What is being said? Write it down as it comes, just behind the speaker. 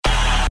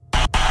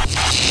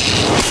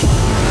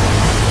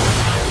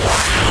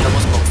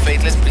Estamos con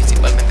Faithless,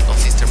 principalmente con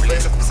Sister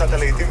Bliss. קבוצת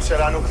הלהיטים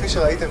שלנו, כפי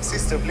שראיתם,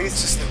 Sister Bliss.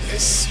 Sister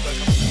Bliss,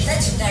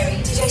 Legendary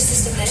DJ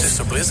Sister Bliss.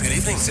 Sister Bliss, good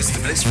evening. Sister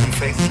Bliss from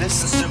Faithless.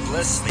 Sister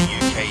Bliss, the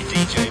UK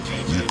DJ.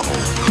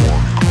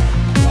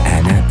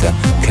 And at the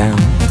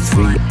count of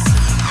 3,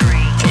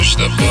 push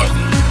the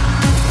button.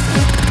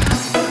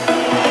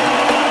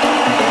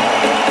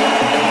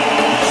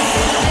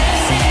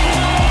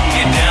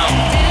 Get down.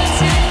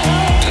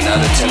 Do not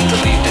attempt to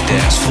leave the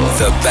dance floor.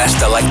 the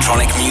best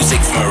electronic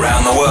music from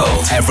around the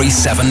world every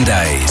 7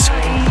 days.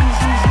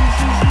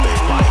 They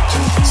like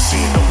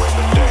seeing the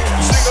women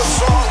dance. Sing a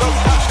song of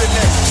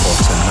happiness. For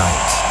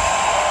tonight,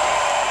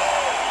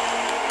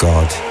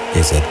 God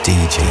is a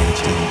DJ.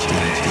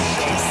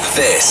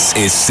 This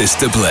is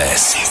Sister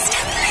Bliss.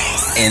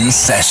 In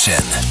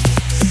session.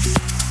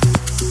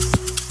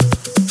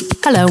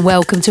 Hello and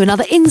welcome to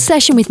another In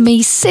Session with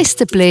me,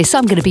 Sister Bliss.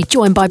 I'm going to be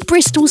joined by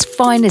Bristol's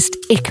finest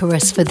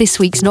Icarus for this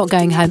week's Not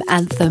Going Home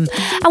anthem.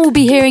 And we'll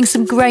be hearing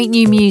some great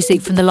new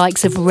music from the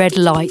likes of Red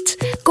Light,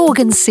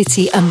 Gorgon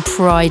City and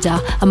Pryda,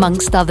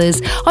 amongst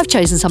others. I've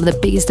chosen some of the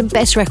biggest and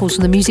best records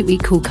from the Music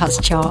Week Cool Cuts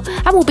chart.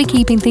 And we'll be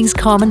keeping things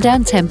calm and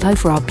down tempo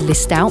for our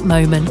blissed out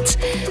moment.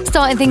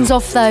 Starting things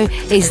off though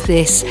is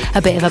this,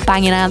 a bit of a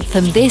banging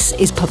anthem. This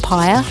is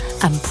Papaya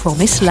and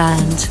Promised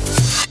Land.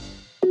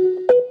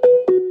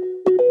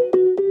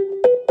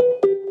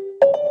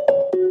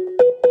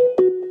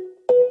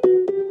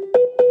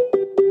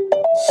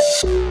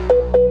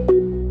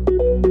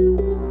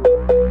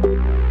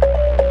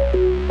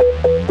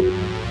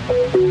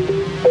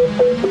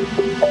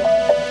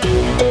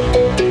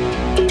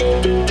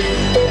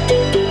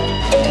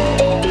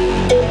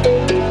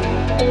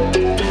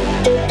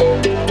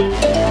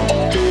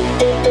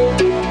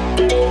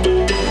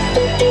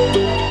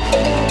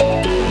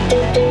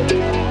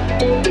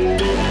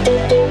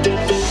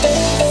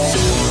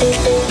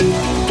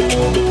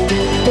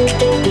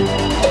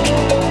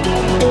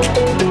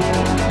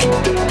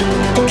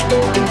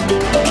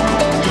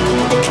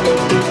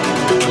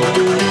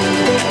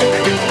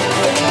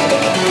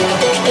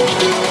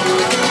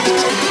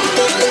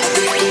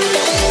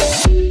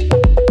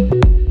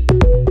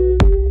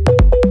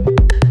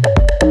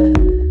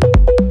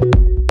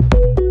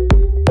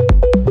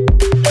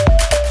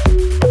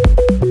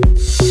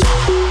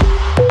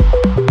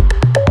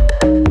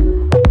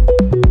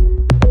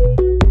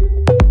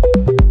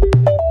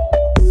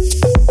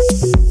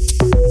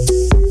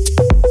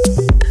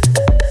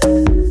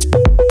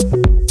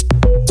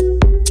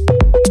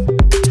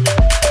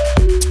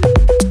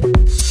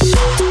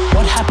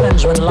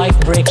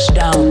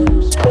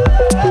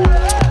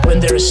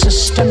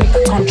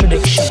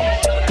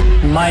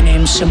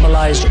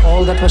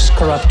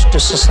 To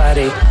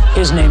society,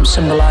 his name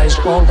symbolized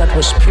all that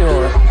was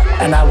pure,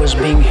 and I was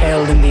being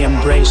held in the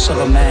embrace of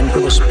a man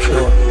who was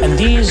pure. And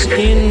these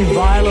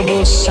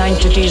inviolable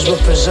sanctities were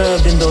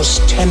preserved in those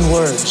 10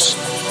 words.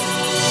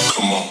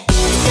 Come on.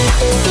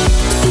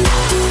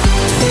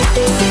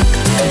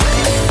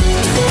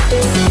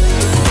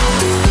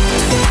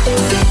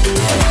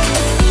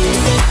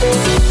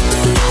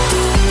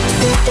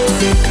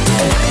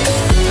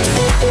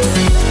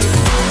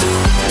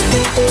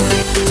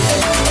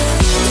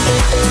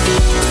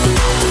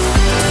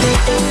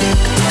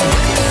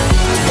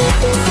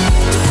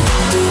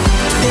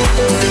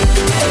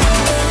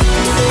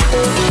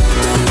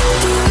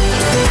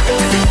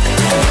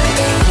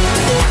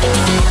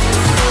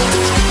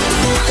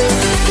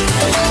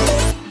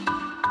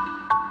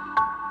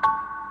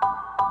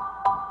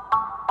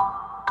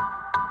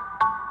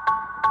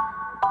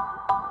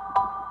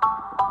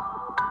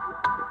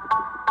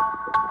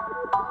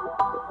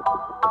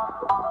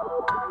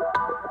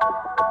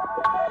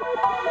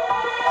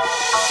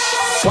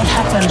 What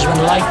happens when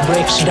life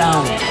breaks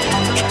down?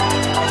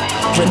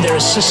 When there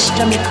is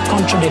systemic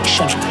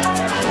contradiction?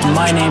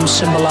 My name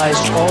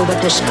symbolized all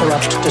that was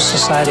corrupt to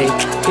society.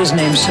 His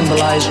name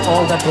symbolized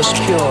all that was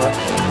pure,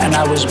 and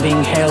I was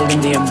being held in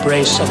the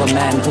embrace of a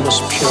man who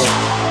was pure.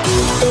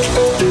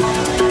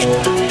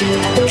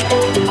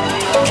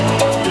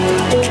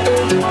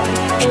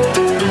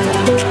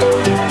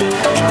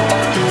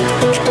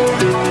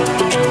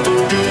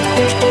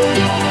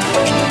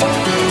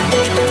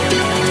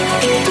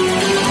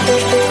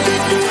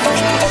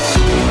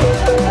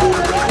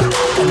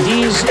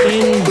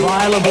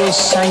 Inviolable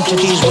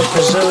sanctities were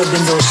preserved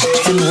in those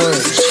 10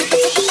 words.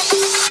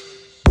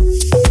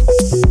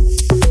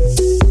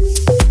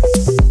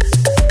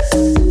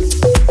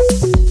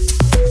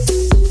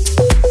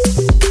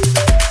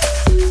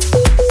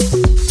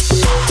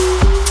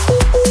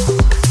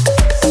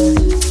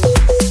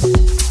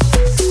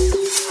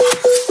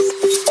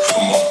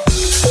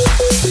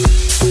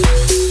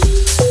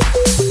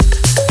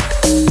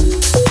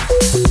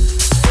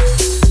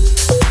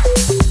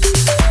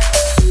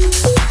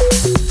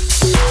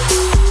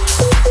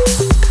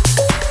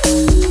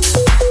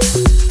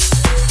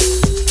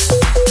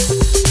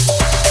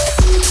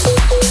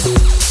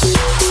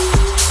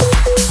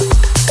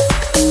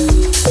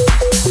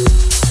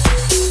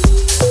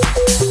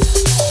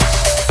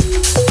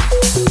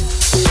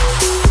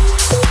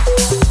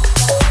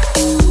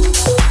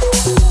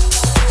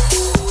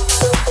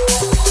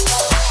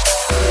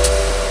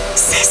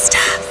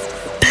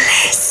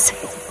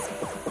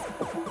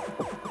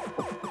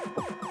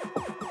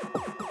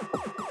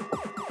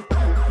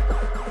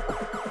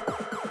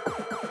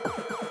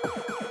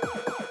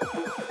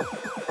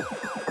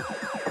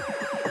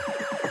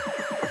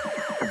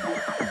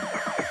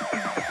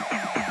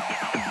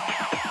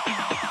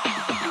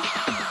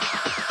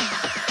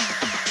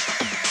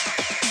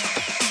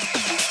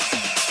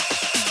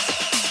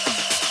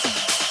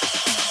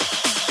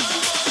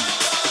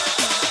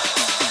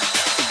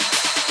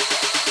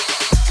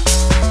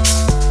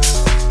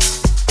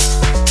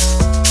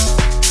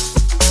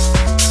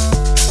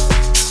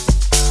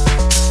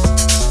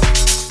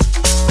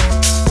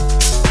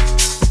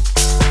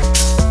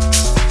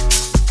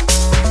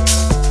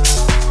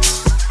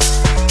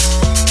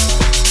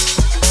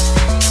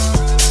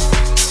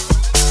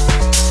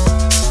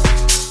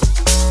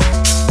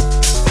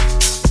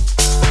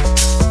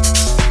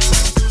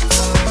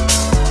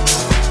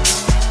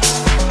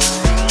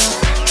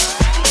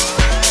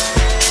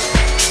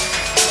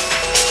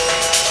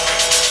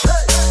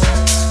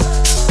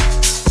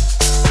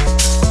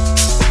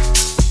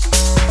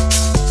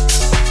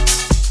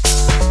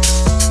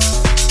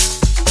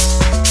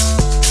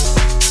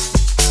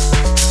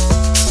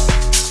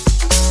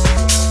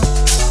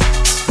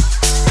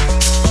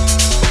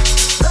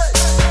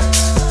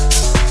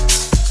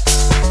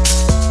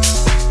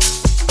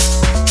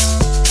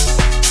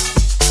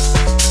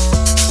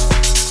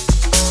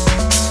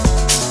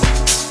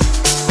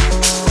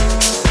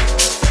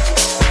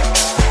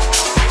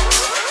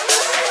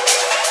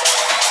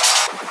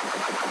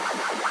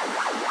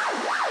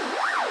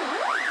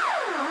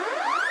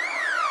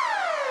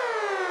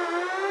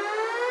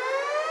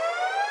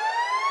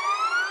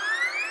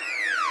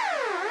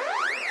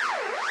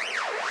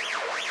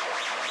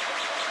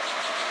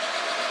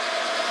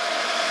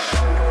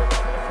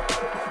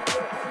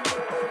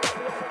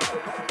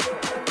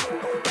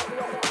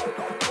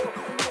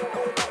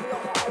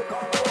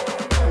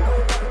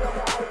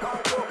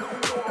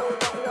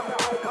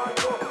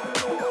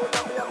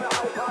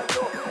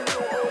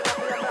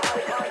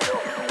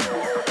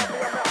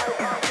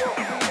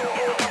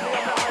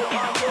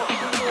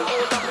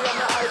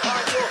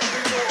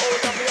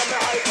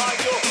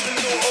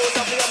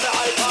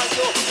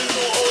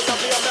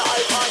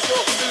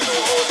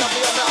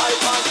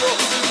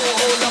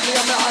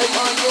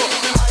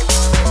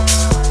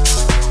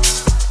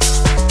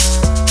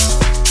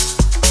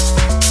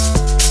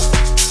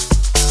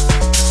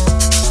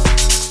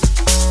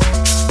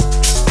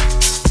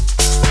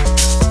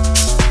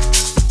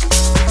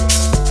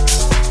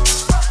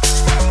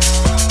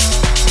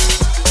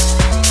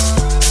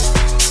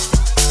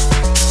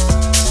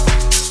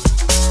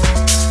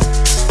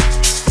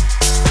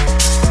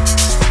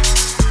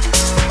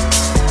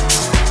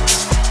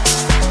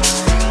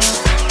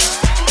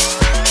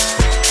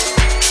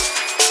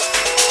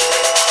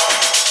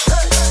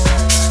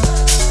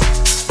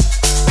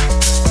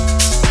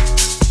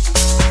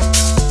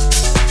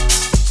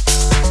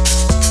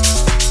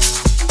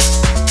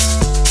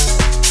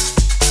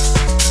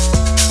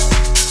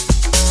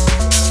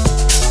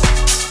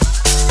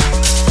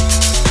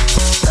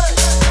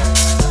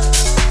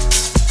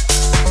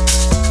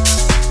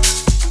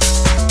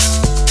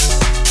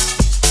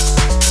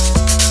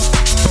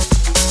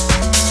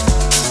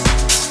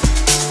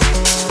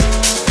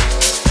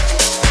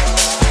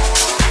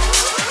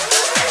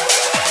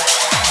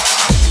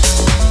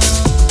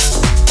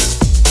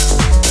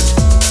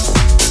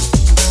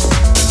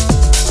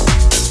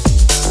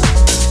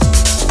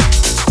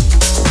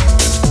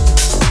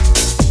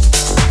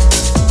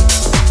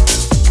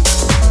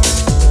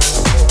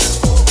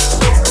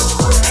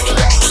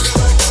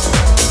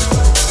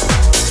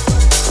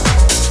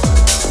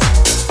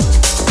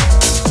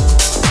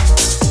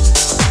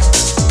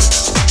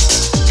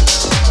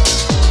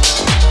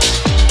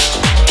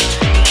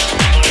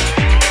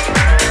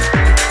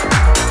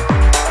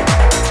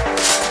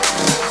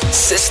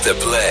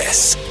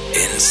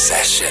 In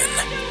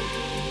Session.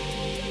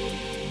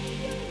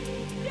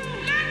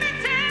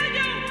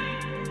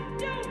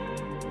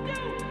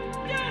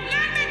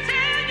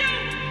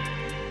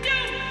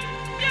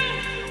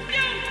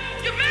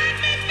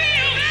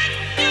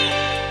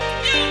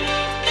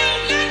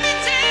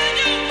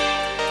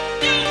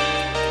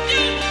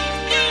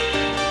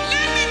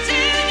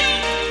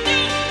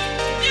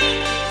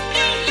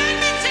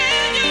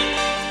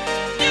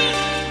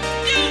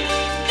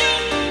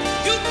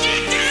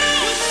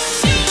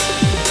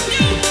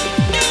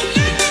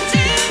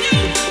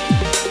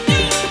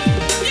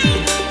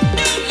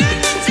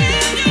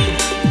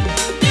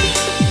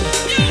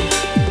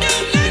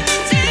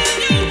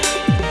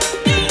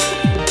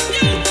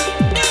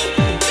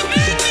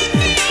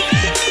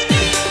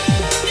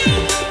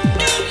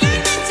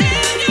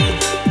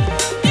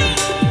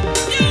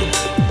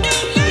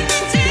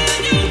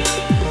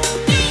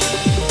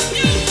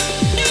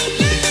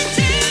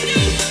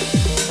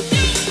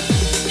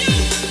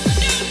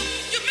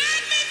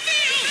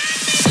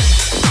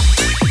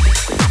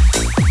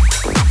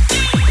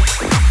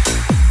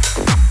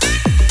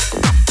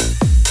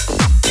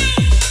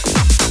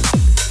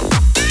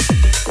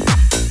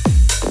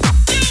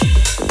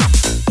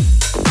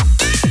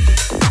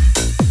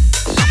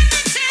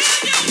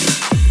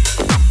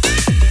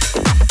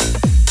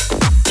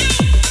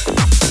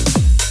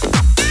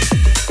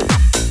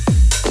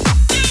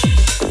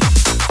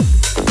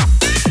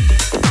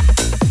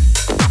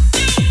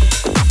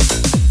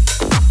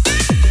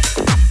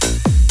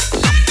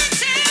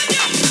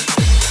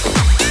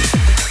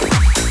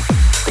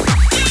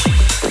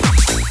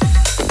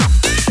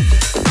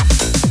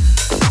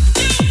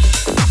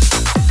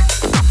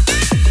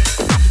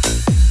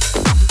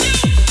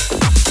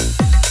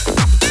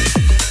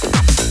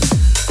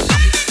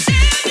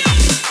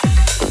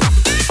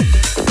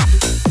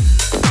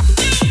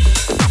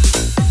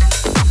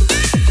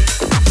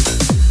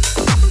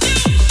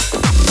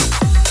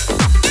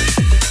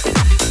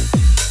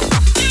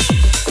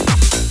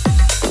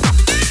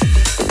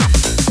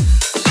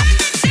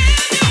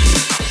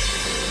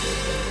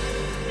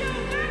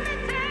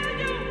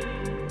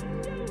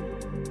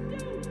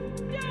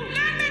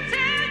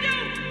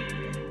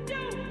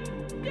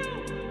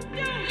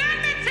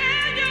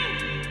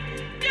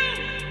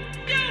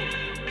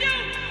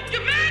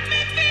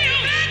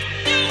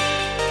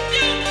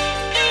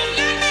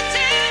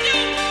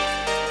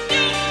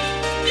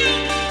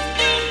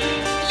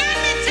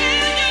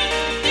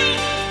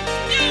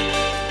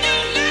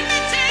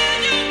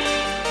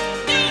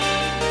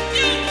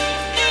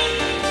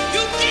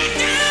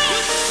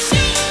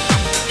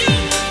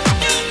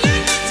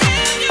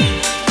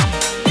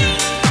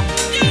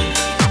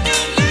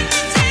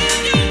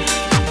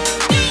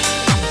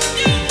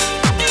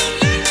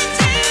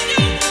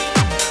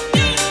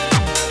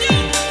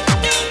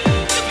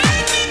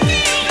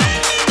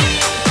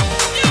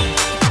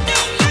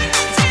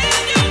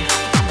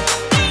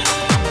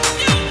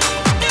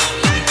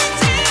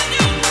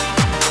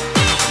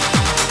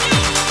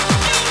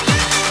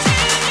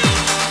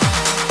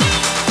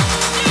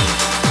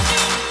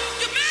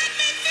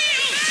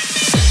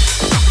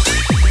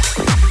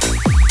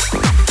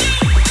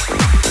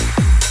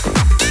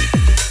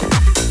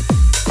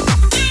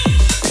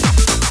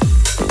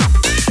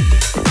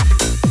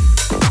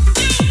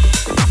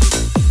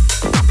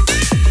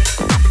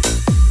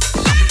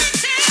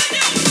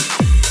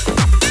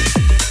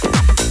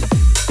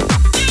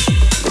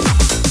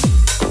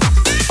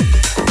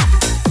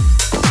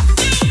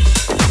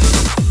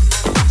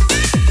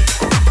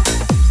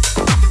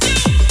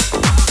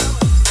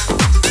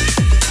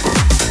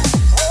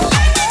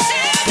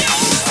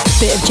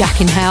 Jack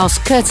in House,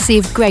 courtesy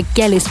of Greg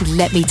Gellis with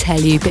Let Me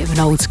Tell You, bit of an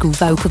old school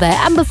vocal there.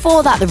 And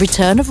before that, the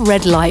return of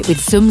Red Light with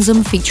Zum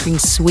Zum featuring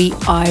Sweet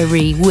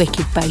Irie,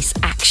 wicked bass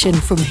action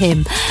from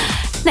him.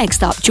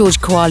 Next up, George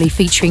Kowali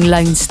featuring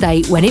Lone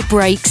State, When It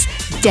Breaks,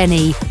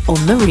 Denny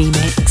on the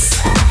remix.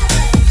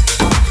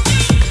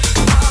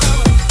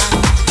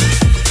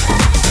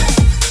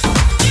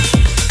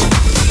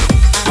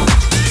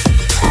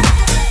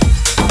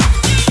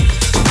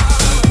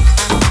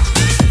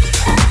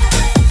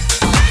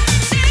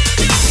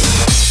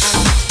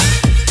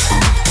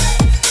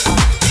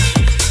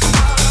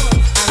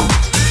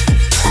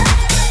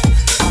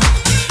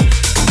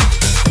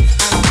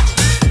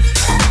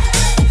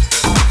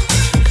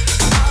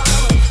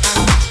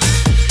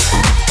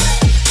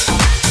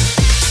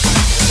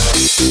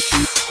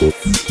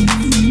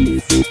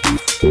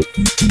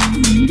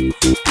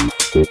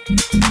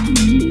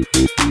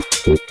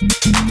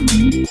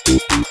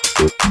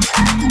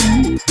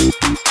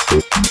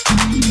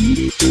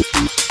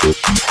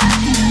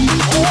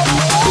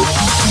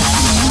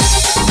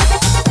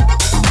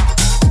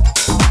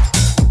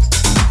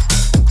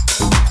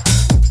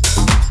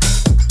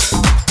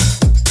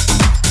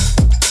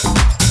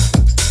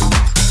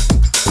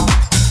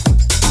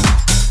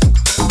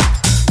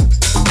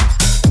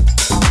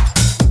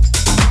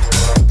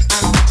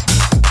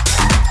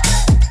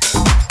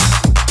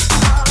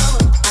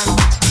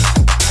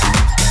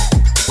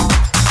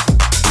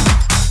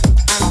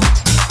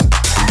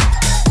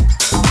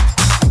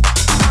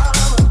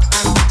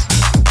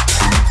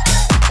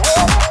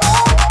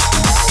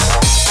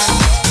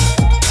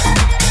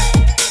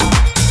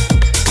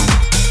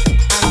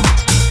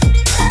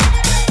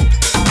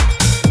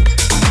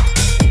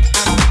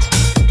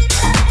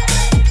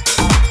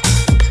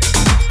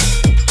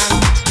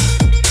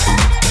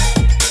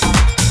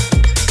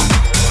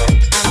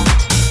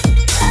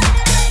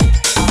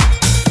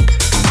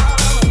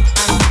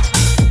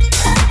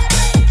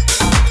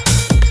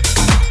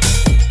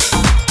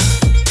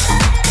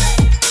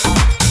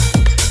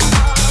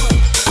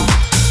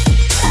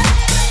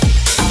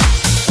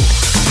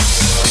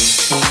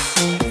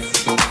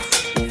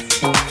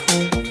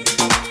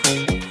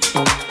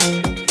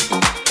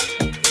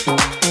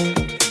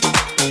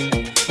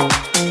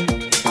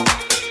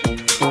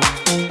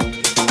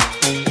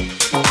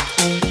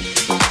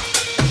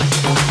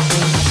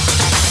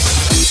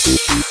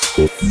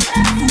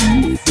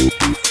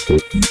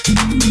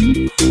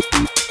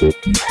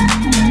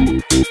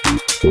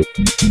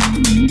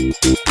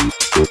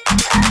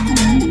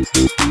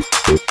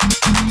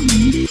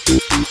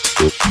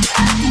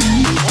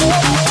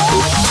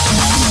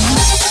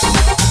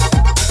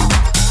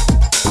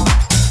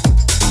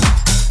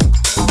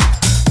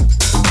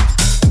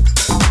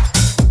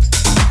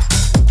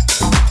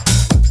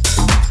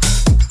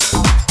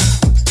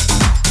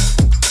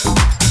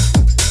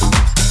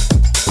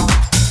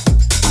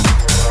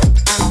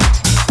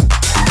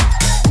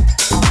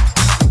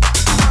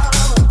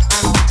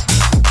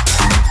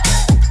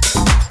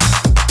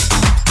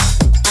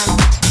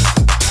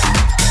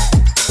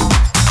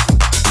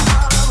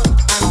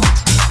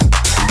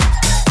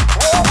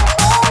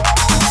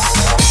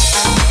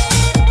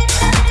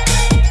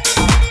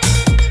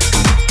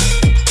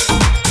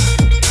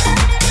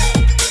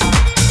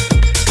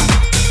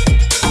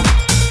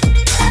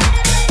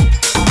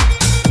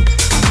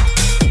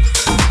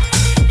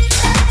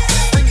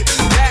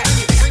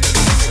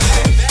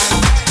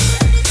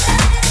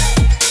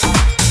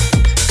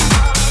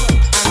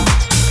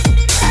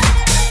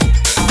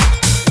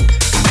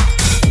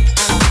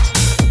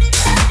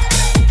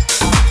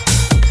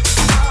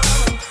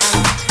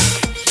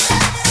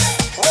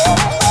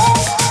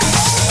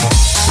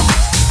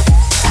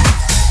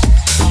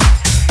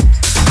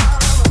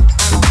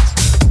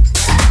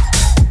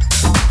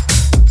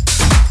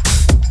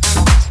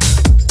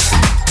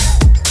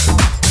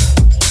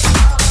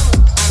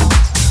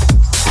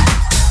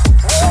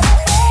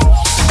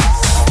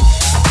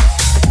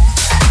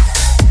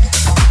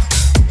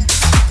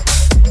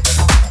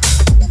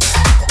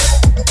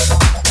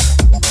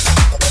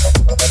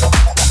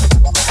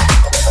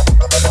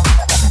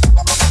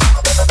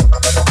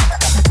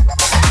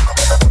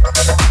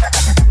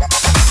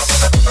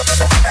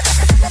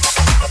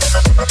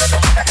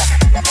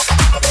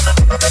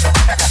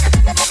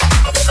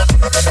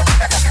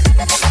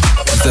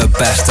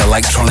 best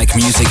electronic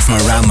music from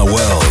around the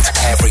world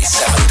every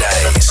 7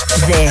 days.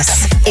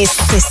 This is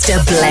Sister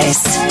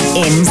Bliss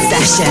in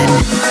session.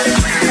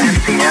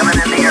 The heaven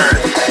and the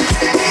earth.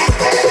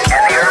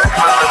 And the earth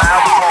was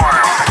without form,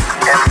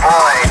 and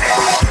void,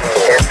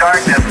 and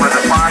darkness was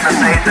upon the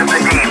face of the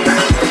deep.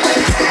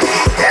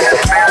 And the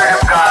Spirit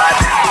of God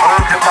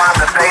moved upon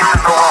the face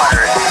of the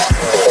waters.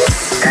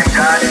 And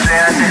God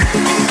said,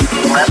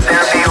 "Let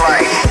there be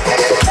light."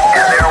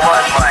 And there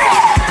was light.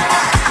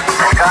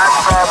 And God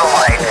saw the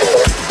light,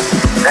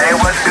 that it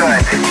was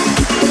good.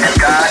 And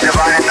God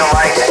divided the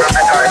light from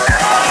the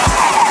darkness.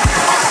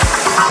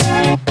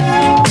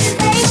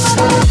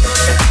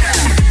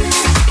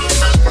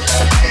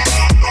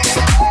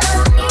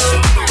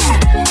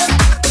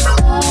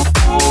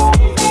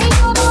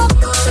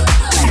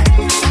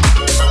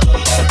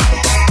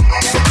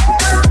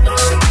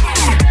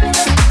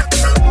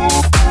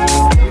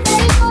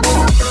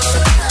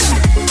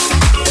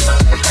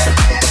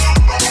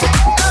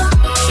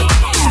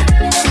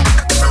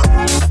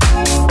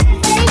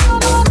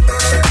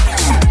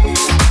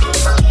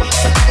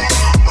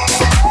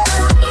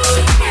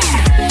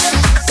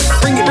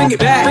 Bring it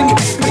back, bring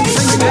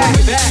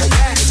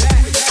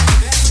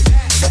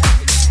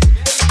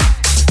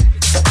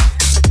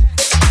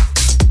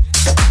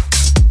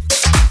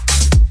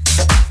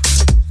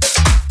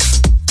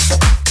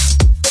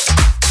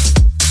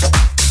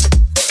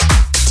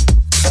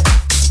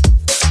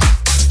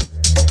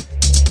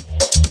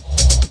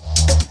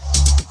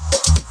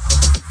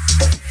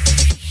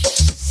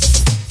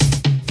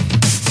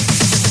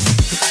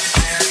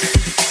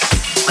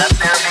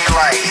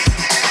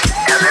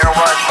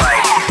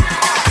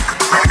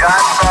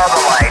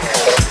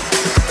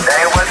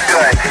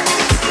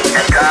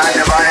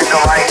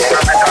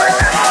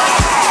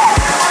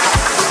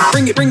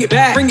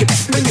it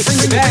back. Bring it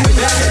back, bring it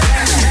back.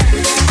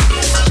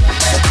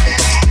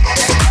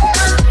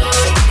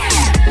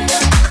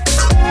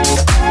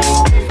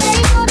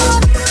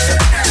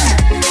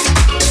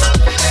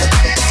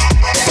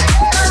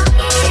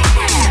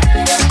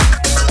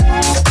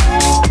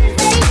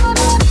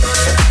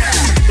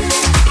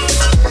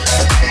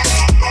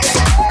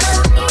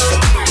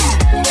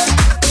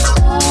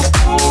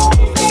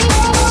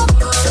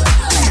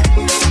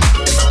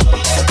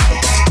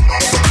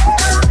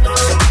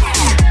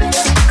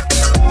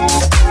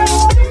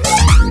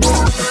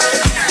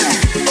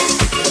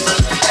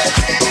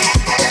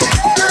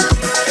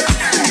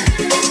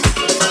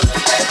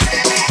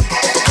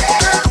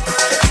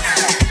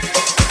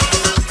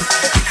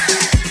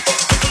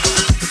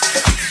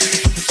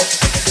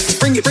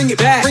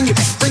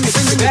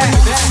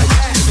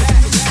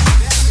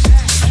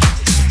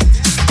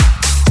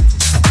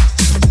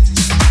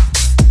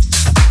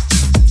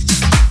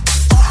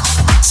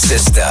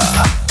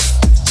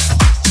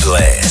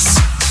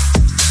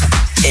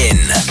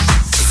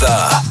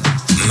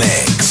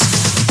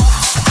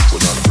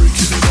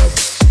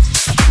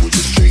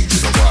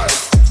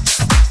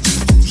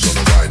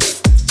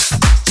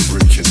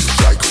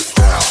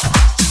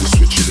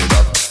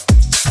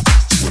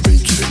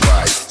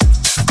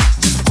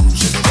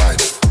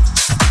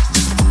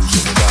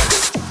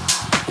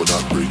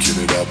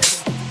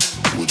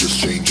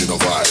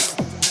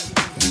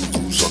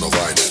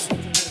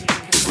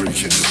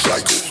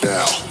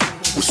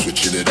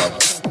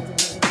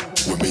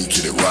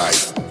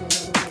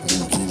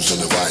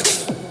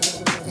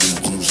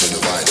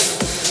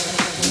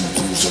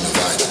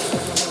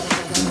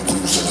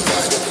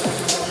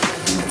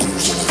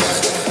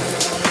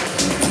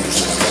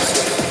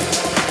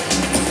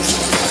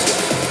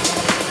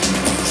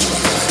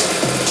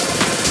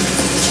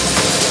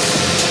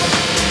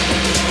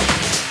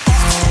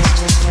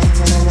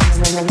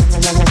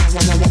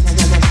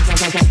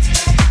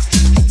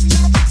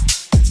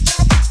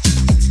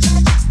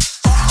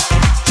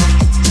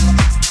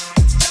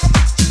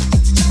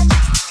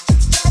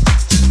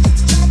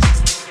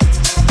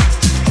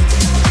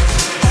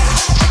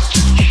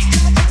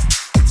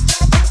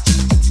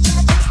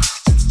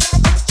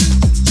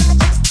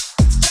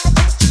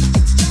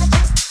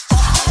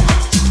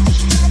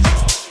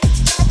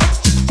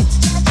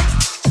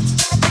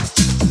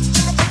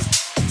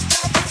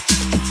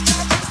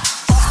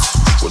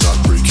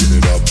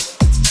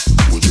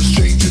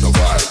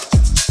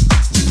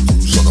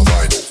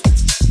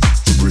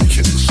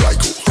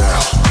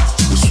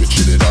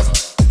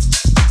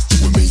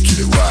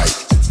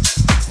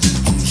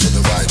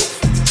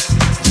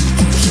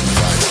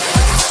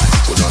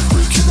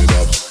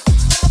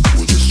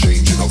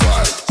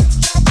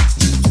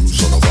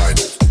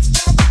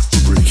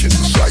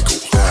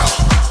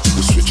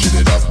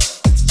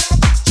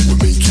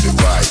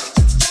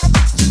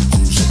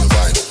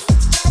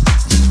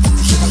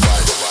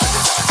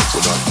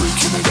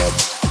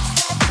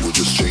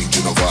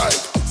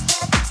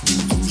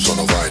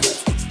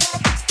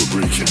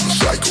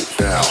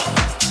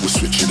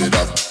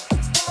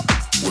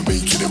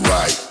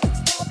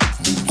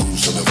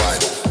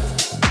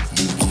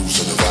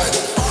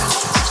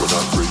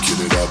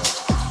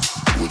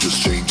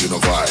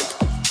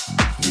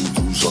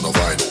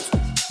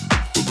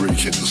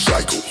 breaking the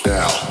cycle.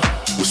 Now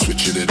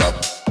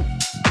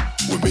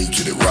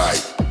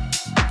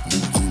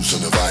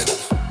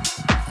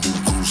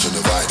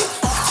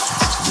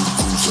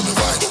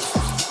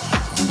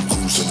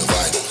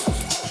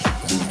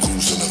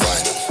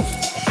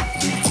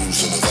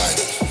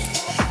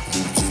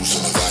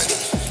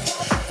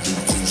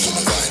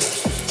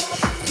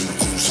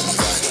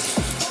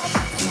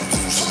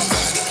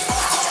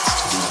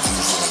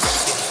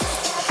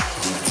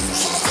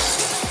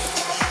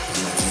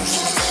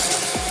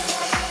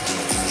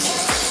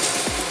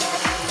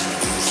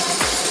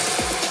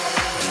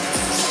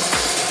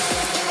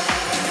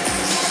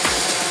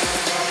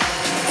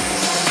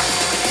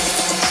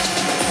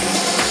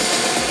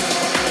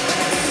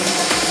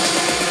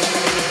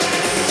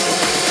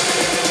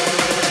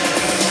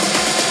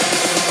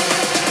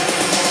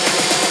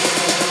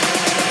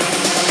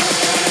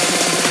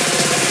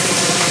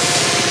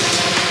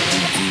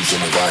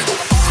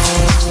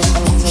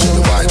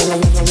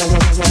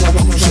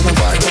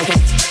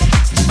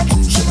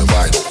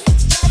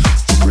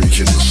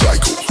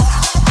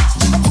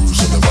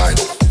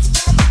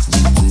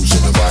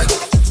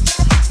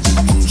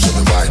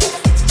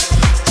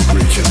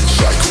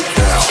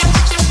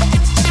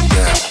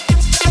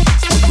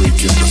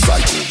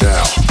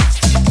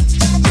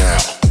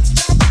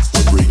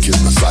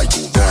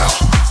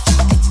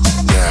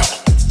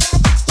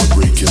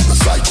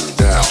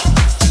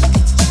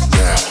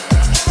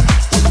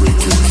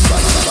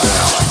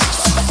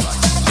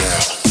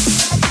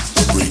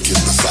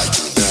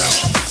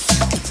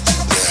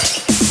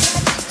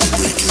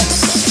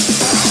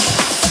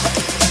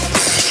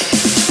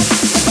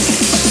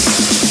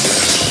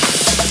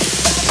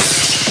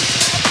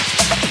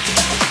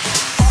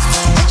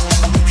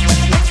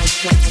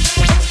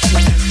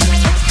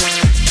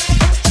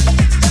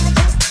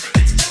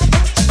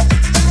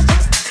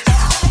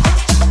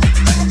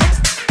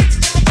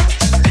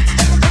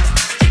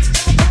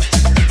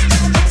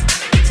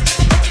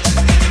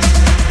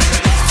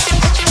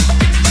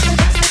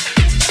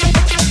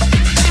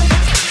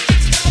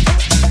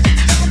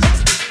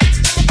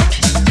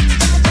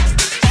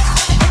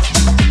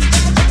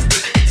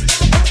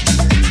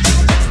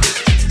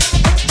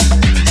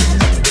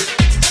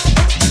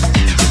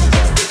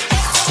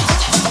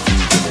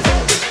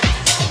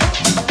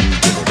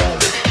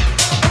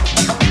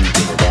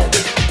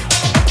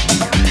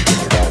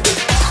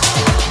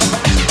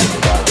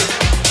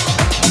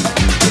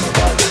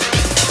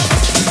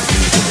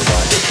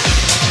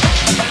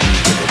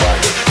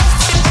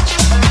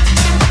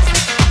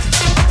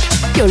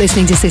You're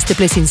listening to Sister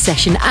Bliss in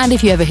Session, and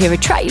if you ever hear a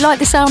track you like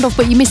the sound of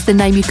but you missed the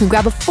name, you can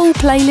grab a full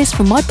playlist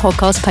from my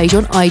podcast page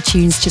on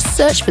iTunes. Just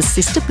search for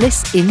Sister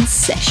Bliss in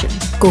Session.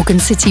 Gorgon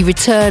City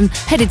return,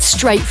 headed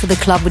straight for the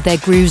club with their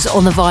grooves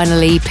on the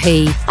vinyl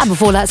EP. And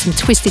before that, some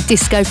twisted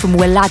disco from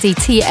Weladi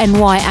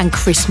TNY and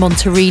Chris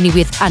Monterini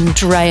with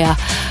Andrea.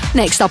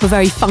 Next up, a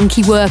very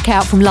funky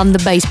workout from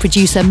London-based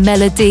producer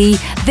Melody.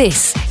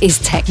 This is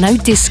Techno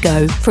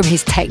Disco from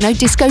his Techno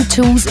Disco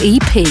Tools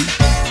EP.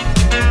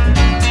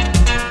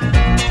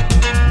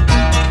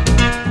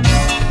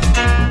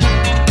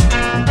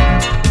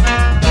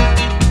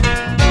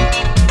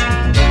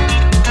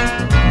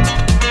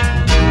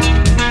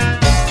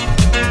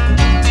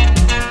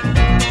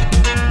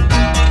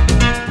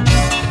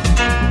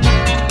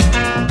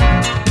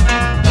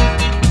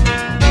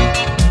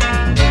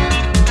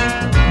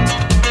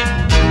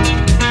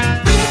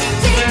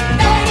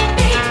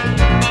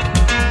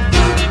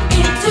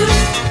 Into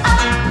a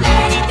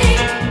lady.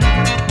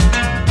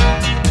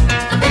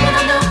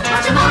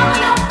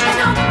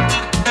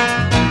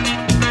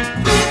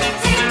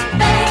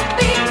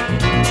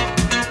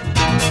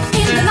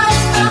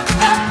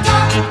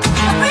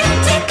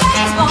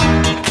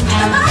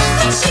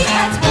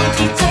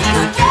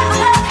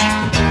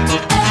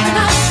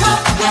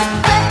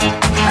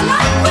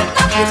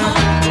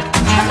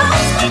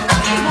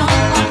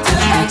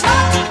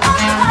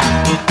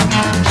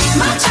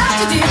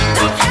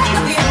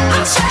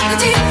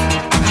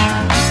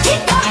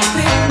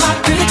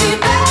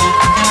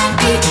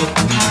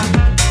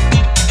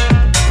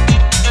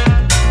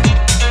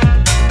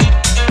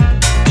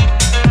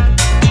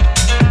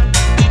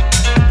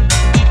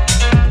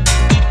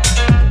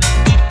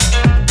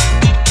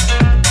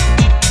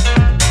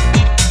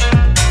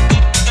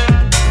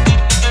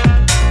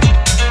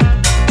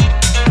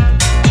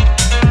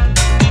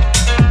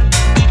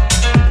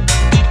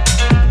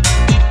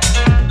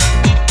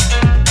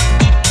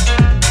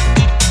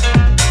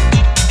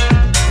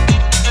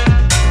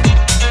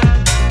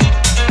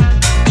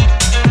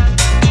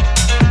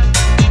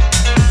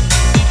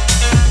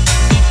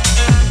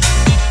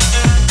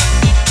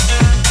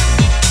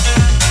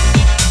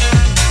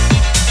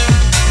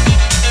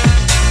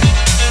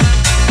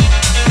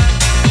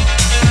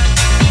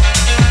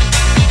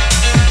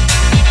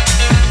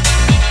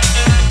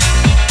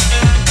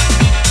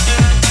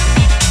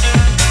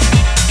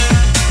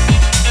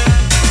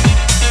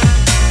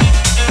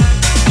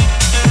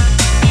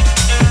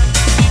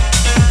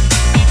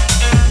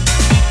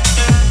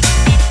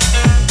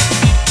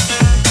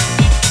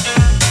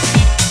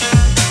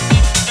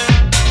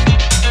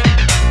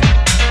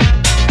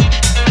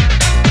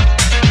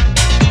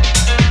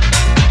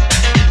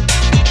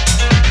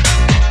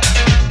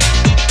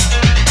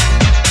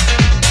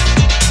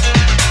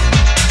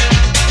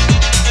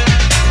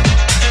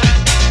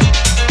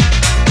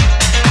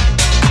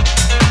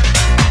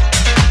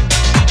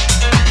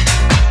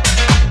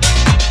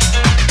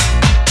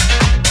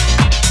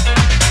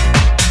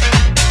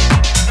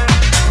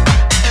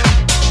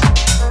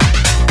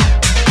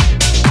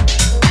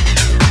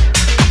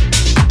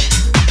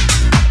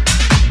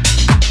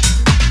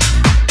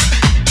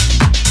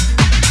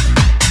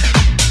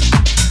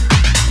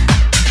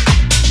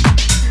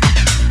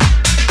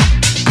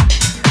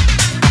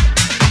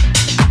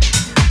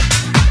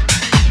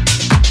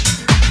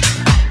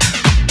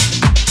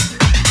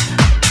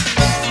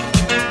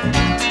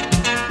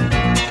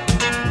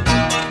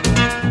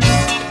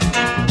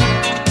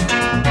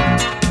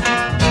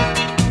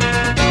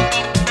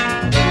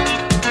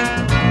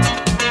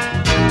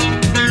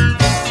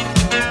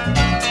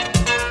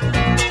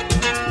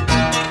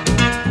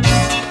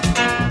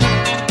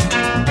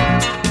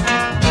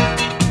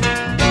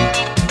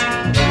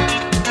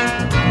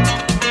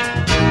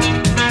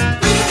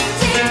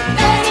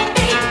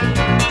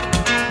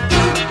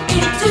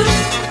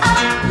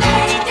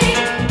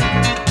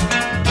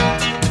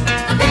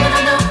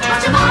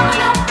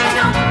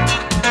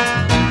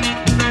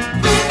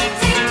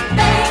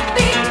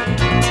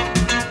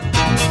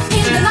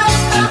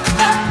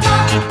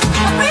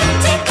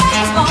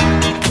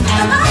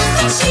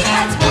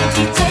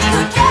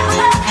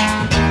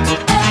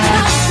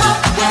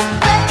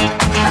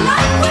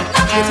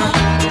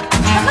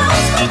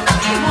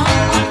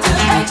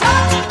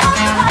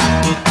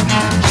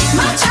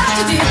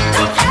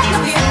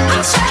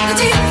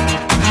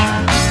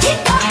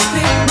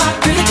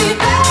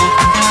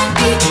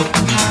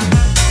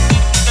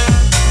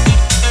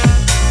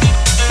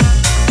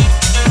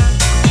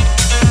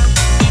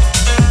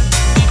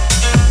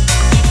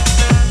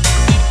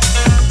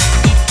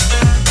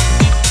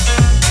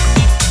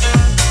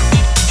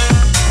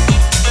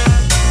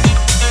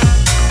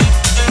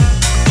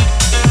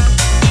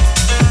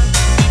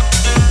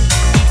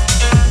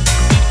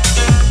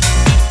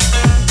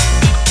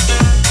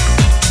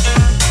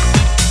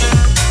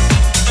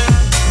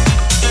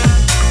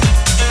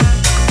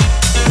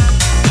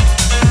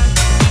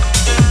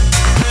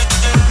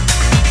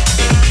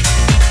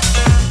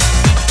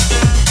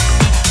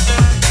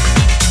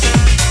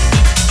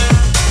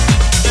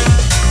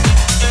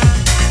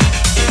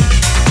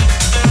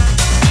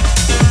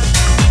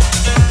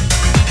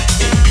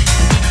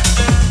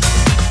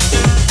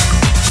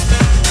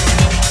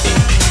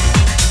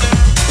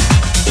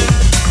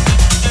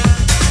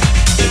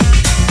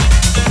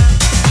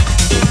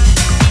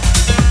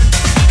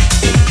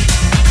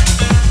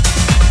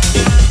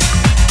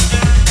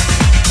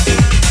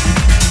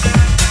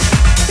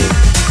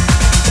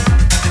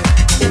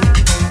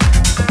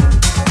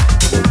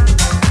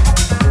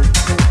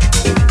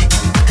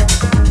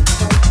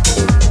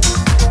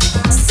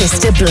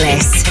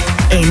 Bliss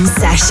in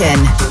session.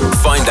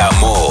 Find out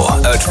more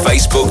at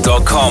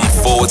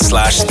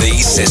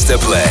facebook.com/The Sister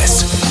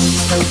Bliss.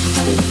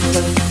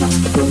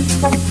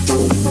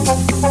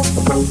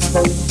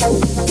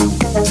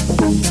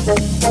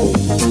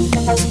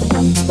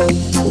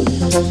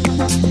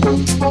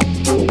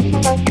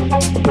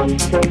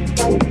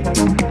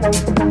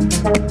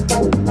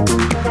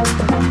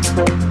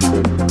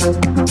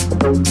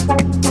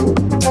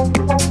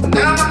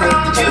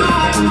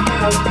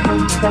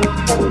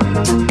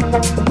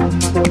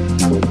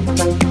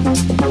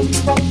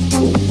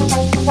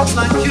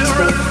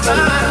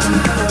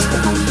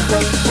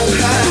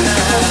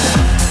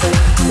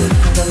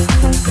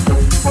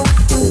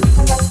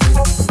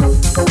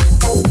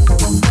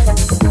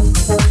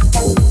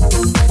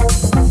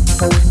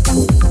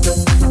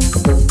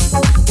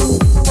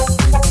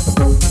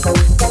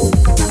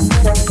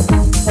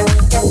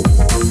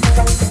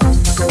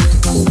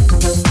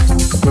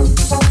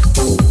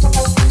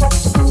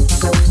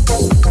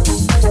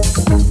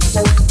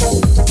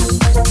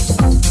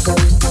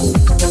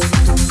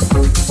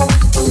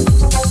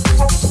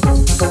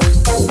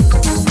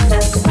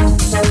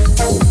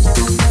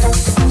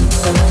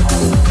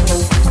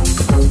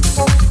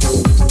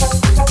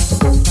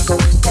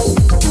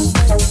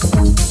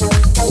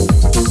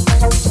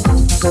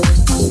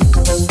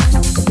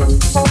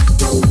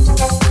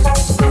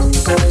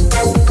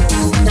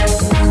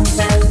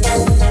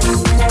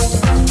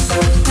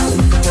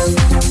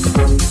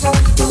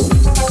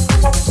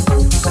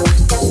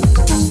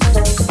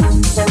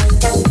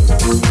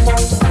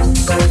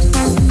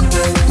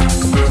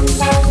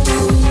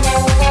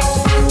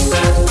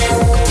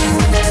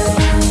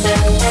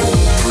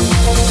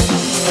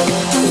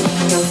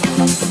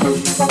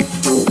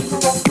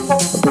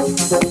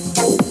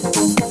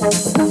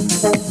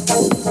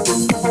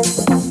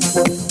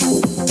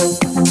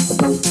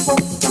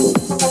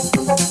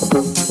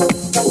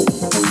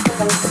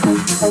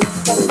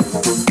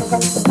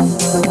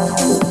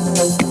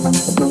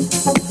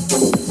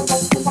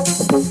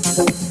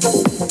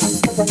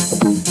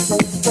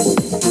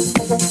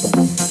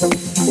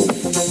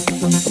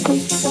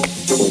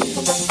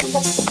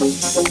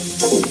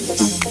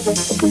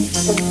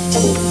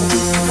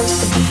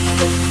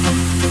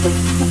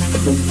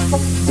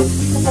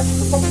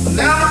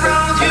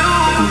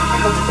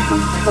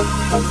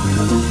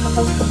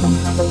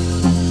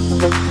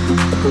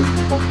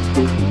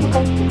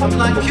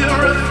 Like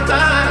you're a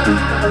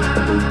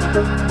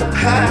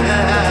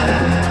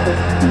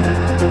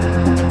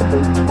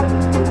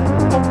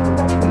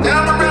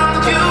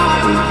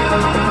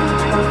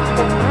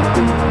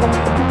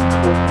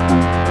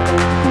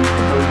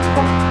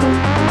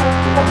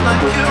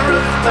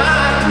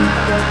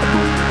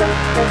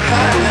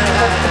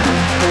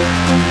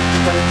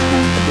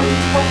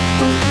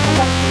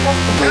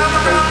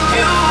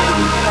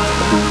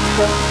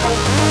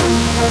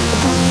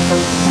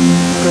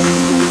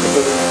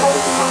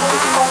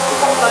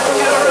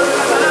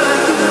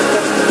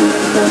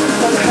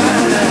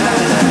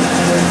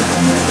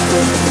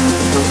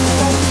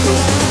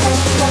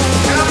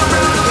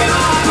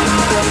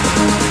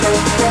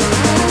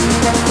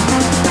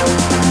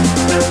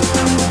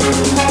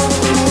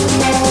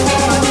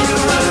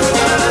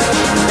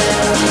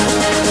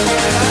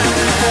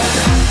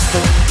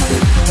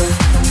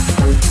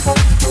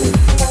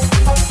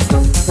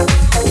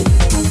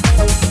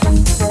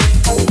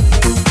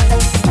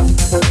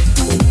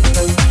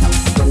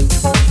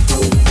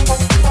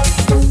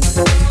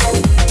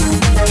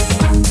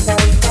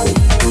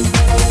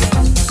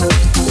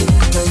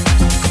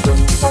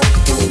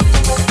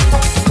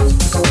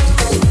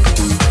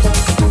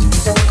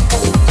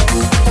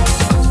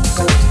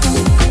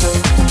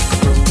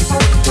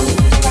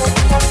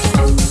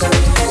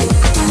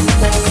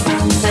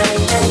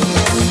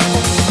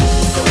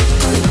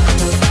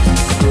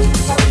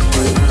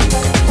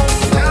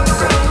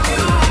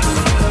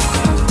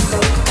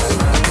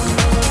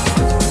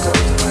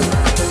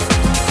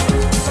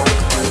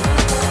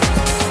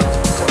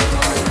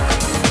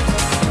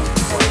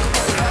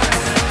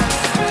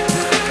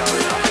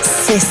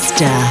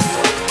Sister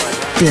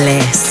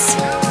Bliss.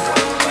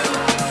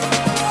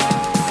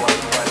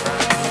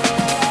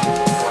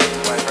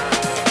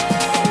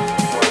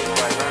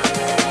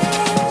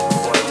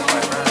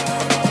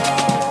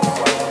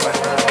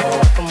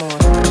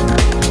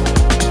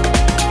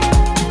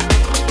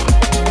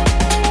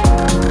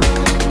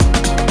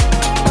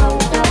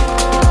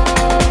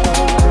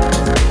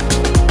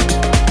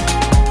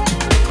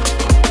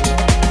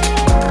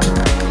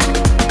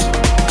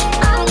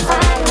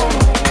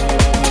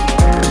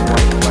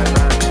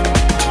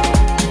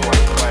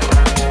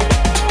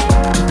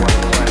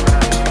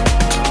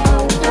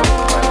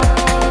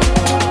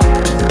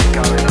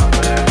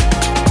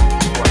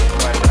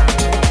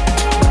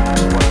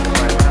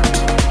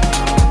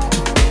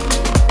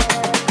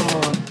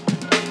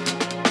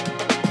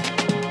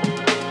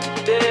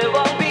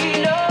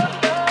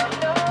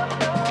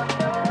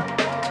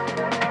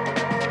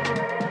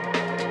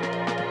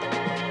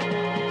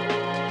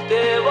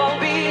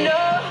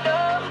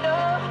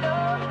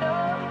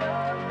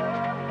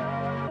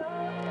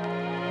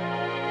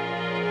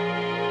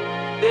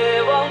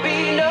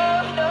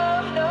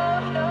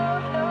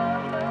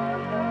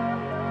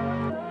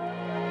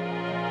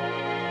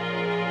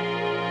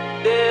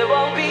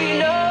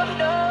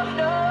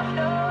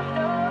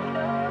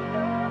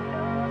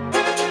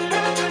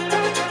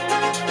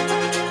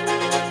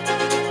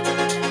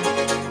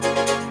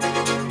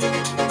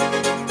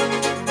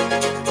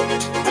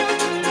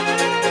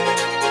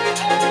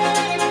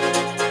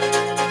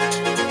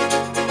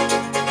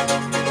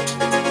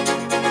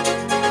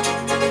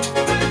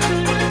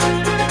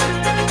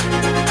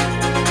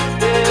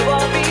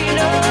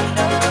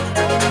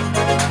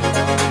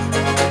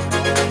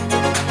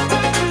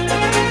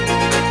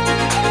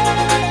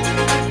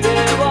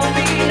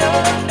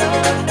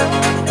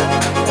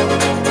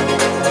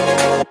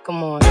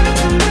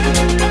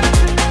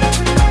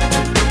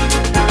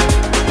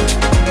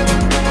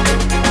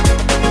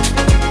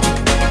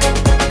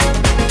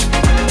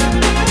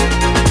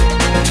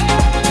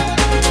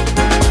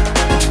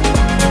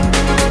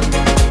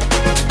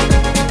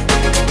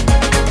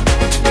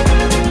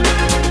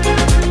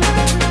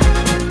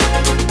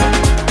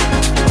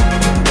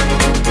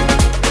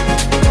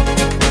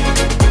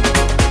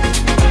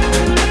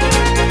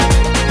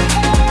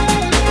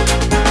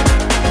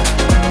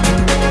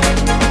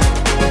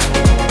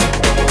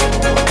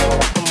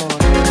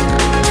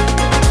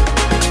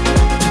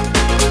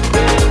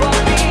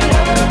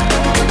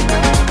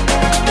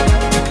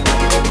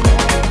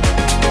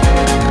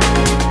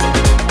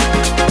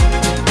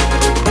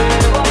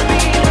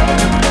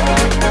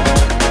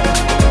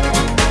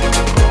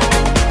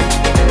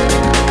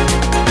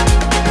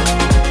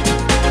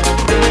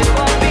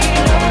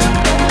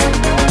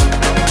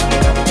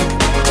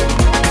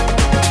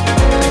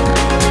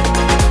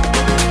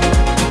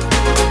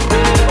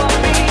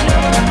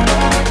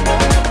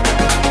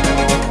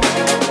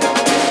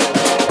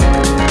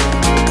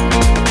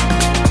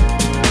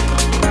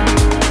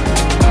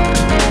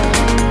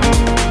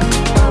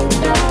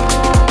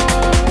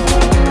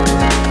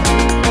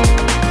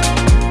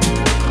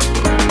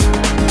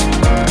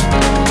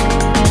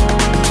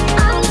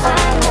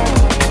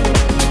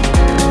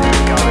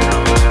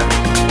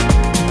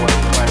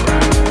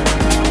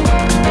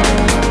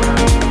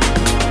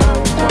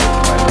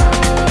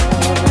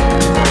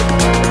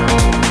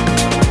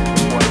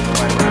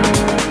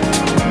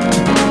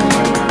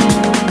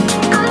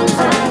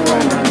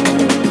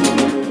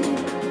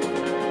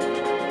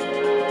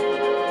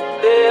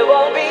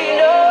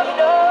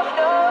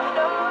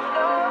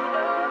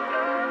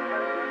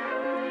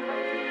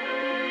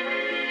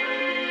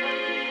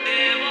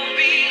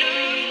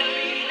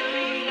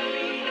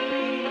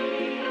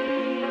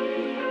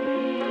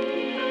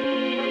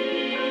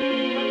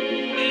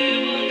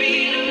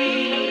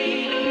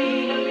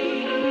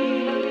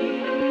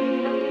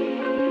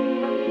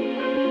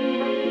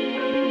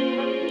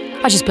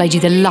 I just played you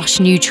the lush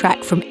new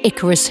track from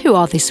Icarus, who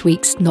are this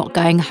week's Not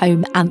Going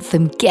Home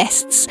anthem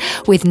guests,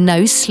 with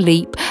No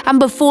Sleep. And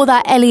before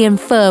that, Ellie and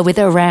Fur with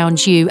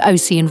Around You,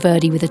 OC and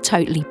Verdi with a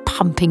totally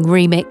pumping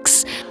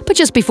remix. But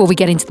just before we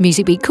get into the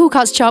Music Beat Cool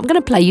Cuts chart, I'm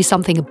going to play you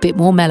something a bit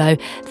more mellow.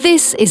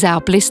 This is our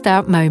Blissed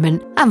Out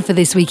moment. And for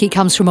this week, it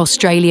comes from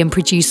Australian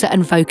producer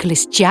and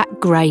vocalist Jack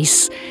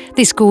Grace.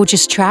 This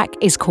gorgeous track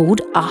is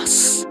called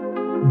Us.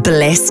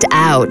 Blissed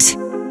Out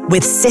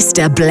with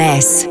Sister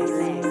Bliss.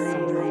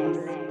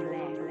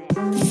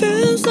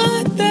 Feels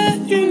like that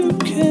you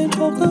can't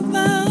talk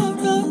about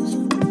us.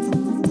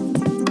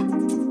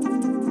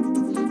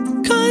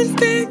 Can't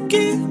think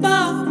it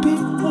might be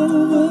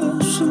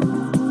over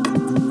soon.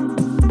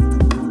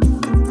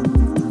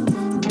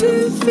 Do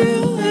you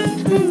feel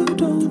that you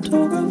don't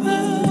talk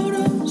about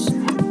us?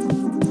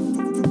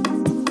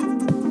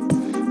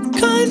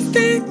 Can't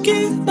think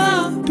it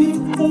might be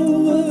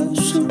over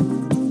soon.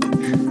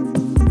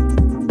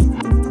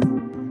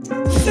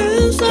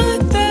 Feels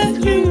like that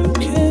you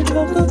can't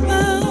talk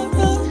about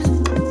us.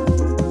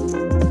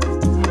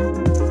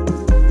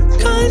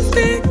 Can't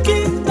think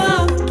it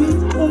might be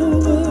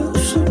over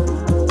soon.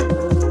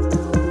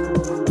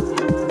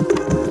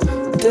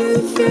 Do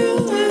you feel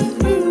that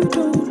you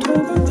don't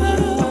talk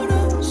about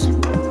us?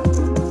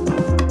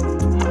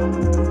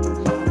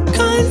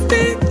 Can't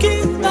think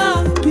it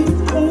might be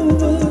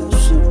over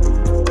soon.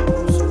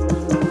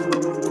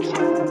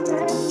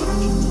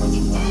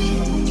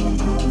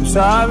 'Cause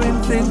I've been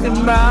thinking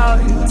about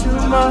you too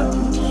much.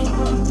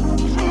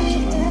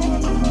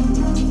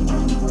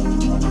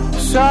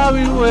 'Cause I've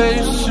been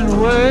wasting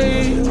away.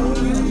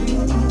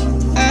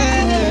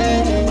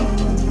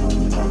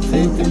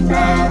 Thinking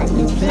about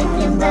you,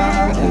 thinking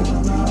about it.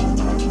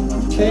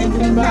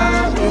 Thinking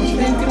about you,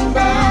 thinking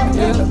about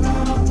it.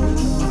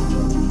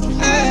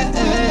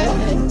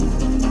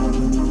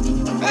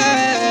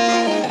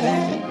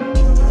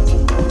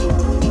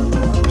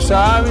 'Cause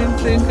I've been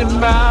thinking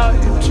about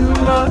you too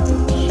much.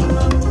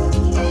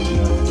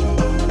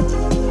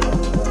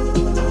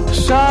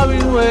 I've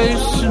been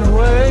wasting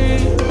away.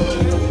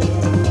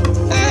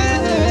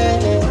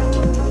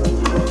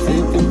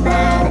 Thinking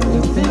about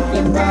it,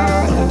 thinking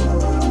about it.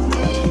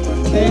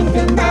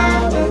 Thinking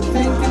about it,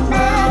 thinking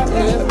about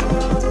it.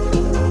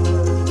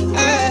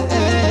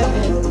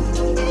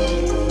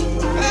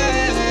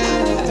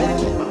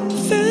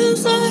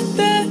 Feels like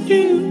that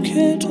you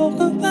can't talk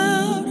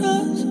about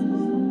us.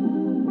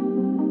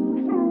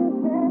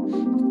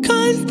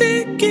 Can't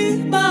think it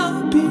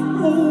might be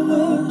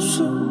over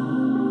soon.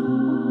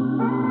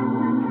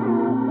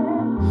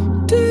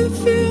 Do you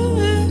feel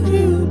that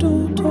you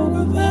don't talk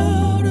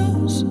about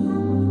us?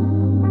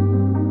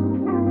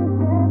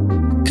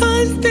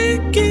 Can't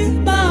think it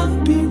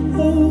might be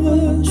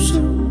over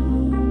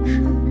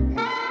soon.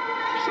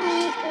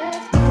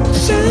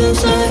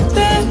 Feels like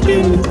that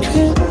you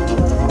can't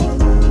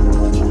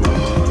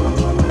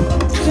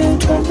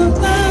talk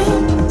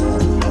about.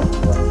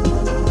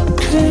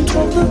 Can't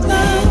talk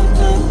about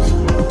us.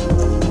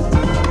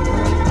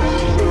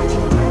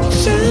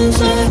 Feels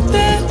like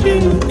that you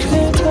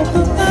can't talk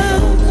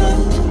about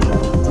us.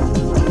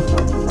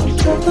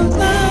 Talk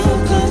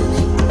about us.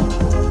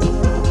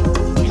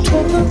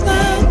 Talk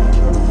about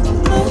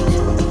us.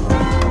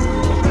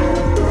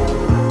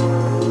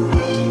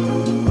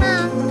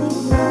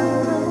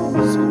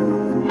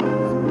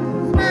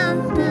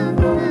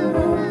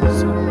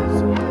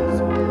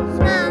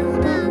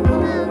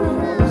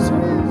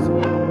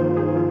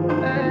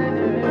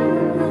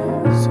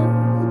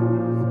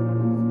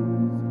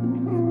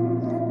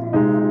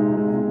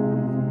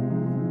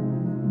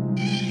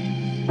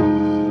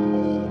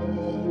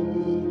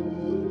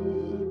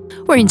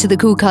 We're into the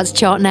Cool Cuts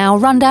chart now, a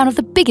rundown of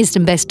the biggest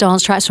and best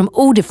dance tracks from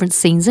all different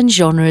scenes and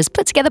genres,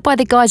 put together by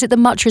the guys at the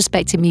much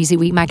respected Music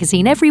Week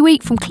magazine every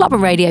week from club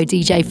and radio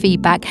DJ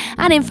feedback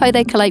and info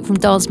they collate from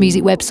dance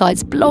music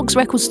websites, blogs,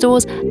 record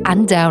stores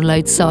and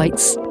download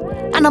sites.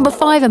 At number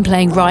 5 and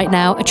playing right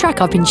now, a track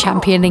I've been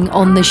championing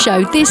on the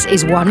show. This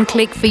is One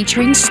Click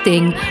featuring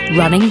Sting,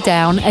 Running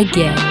Down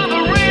Again.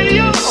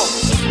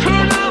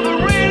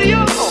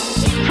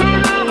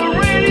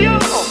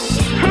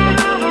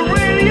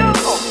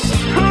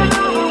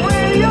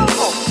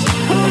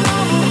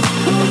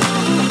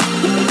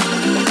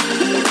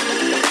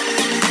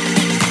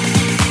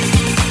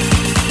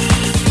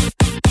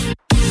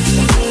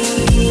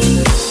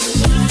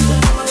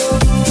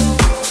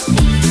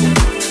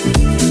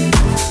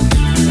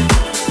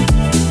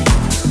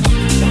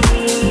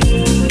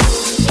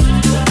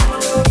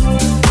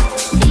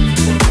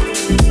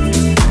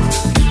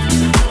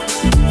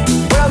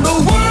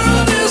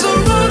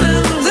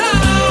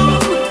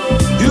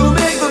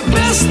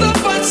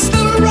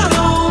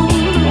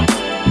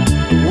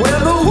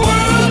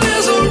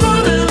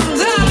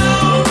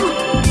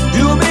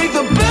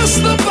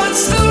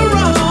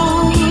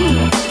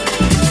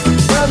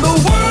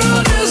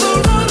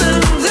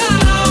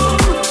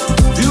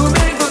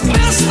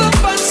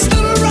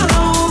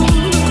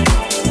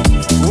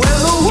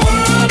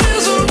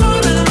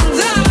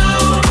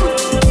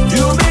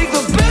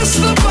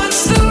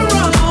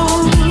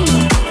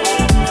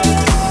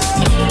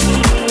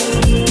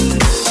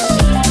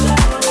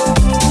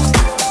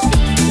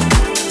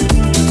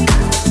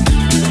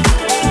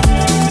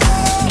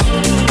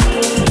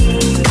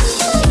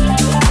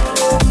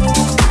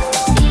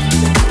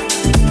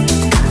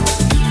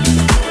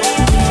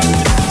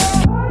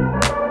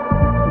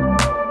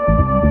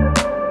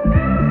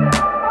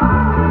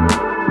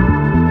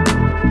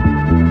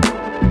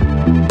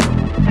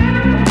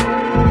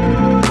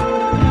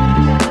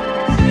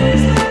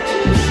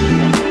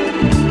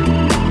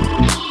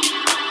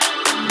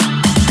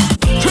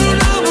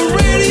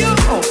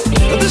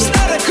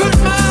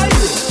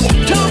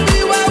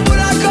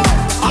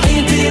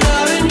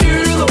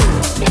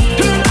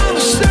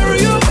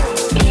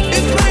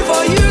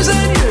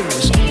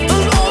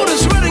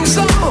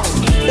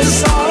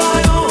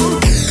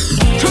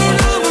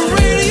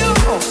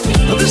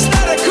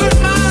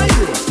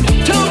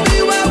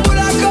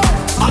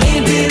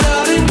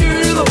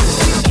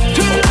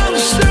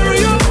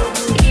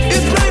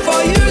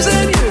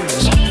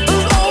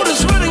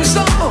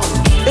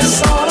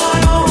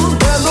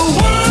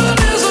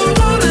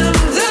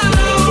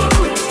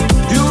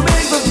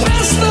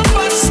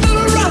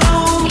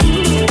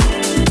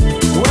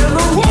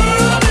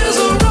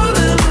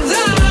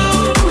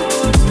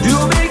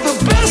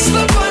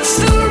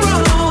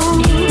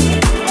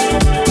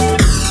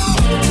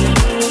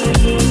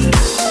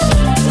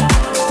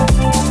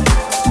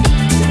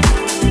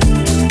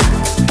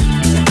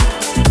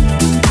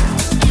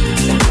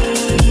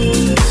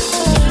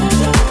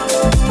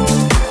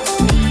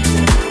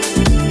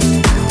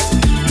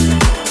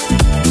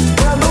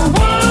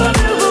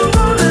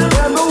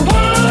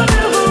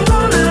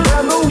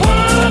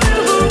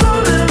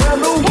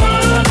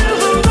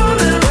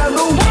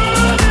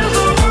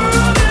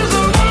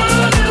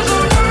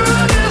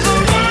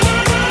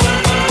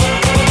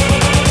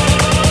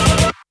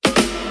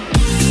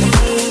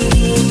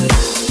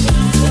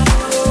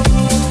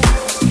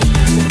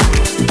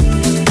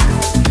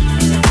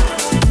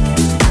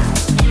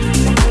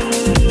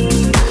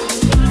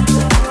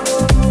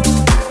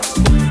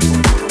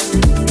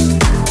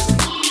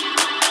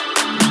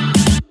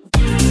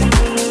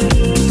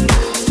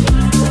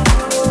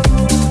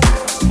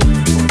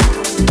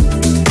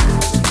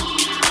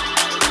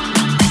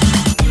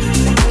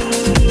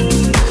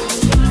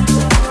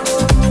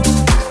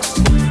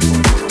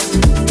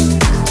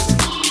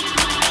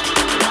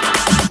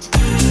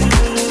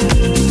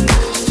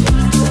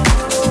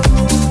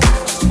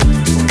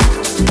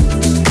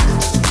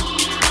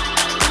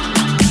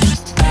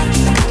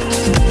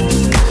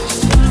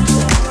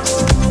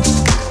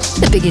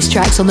 biggest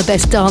tracks on the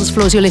best dance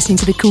floors. You're listening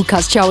to the Cool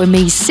Cuts chart with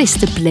me,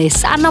 Sister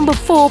Bliss. At number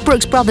 4,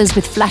 Brooks Brothers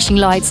with Flashing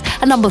Lights.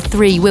 At number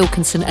 3,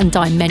 Wilkinson and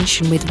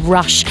Dimension with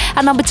Rush.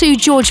 At number 2,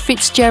 George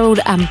Fitzgerald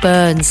and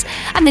Burns.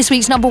 And this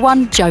week's number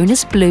 1,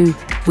 Jonas Blue,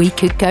 We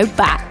Could Go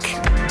Back.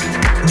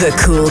 The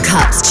Cool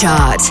Cuts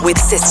chart with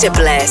Sister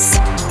Bliss.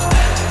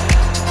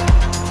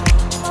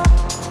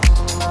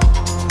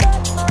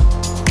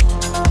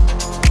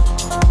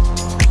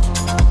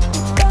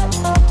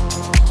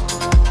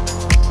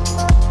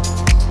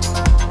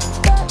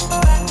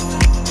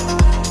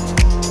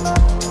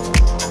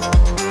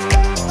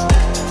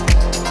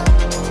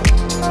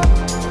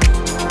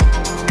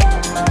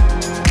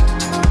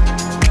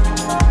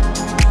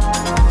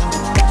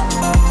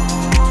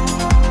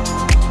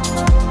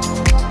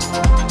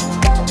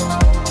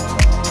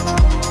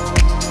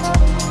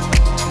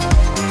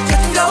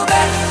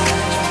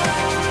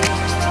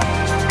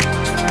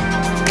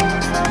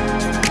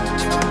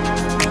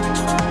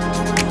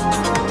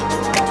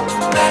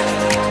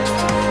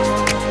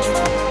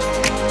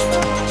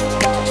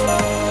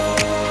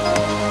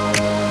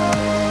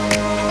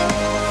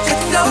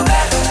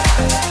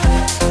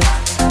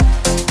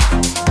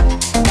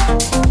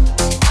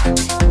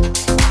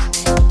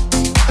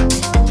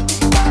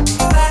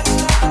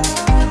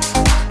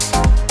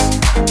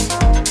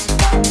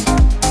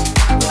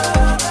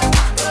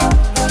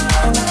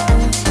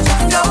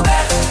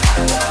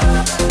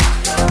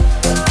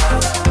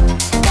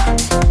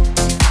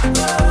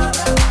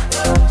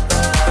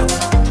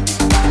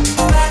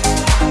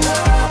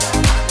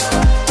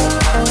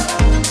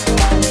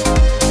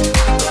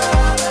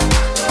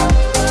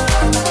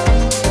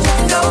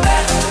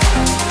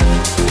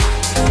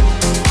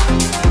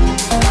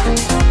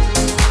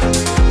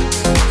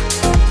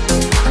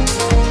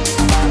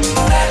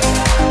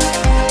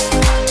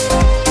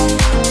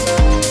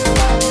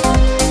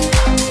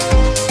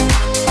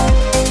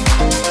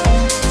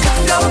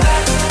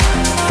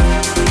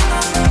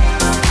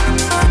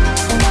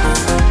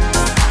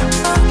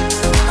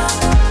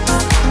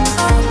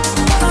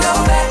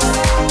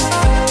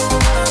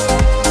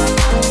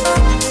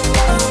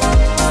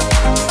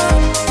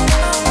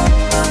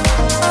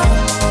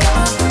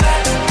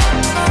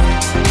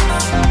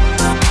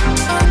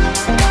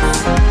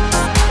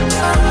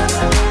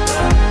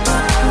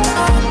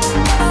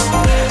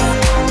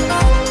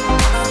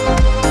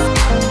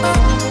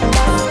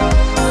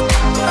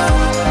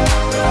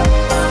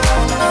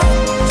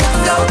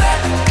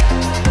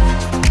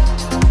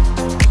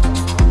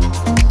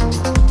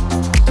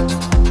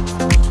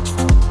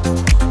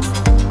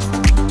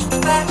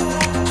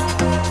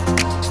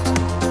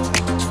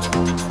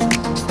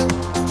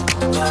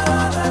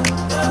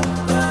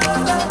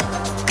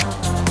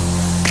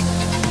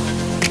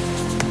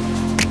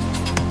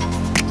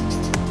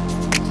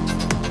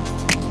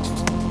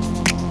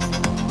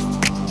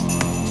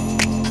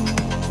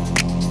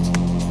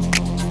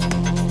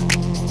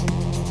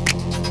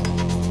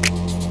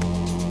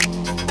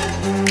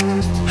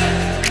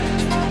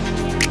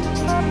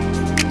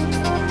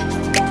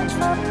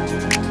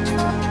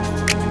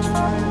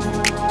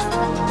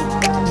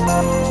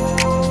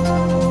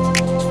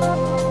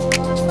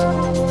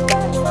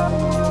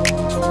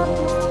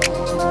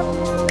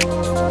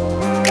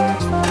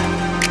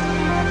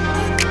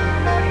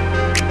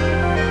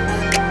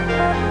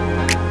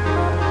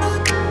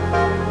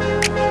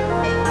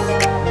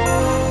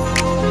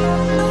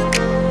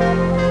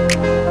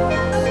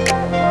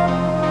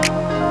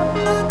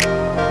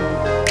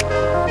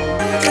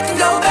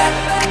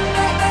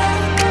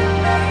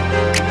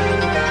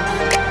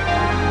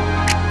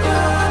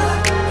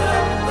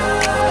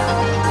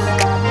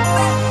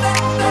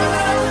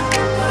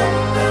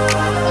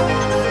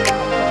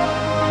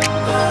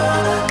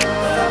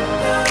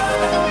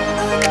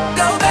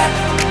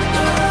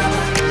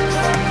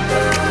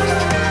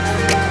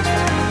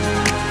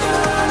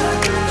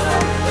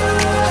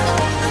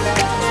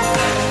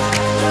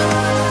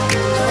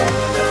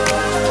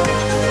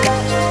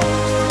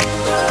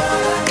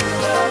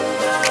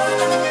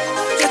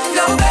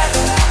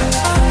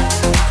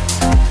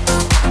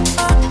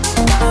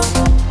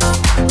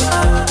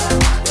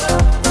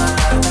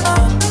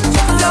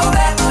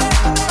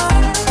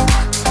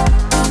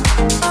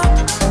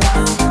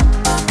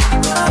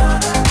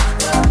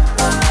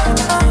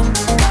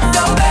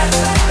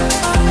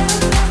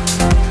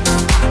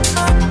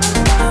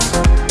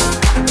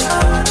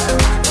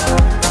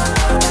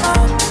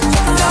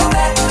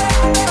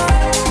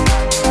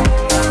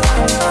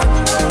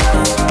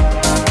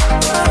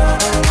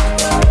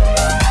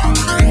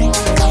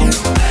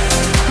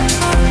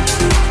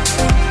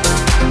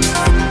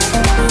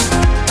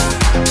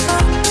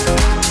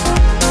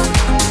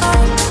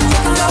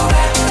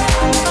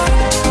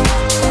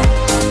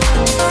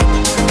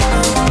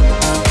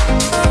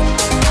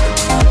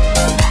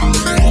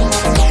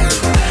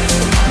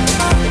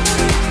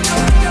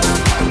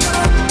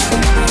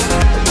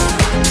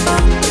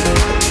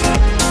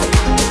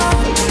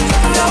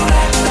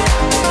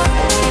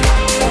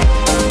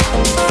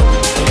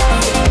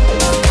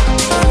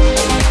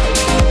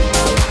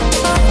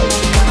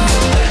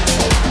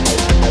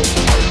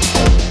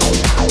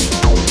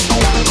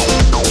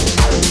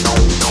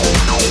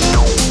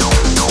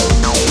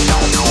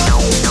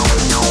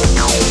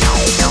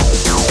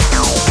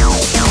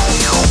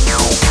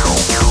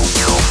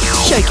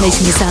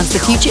 showcasing the sounds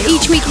of the future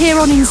each week here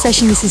on In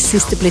Session. This is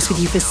Sister Bliss with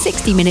you for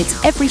 60 minutes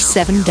every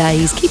 7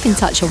 days. Keep in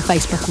touch on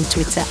Facebook or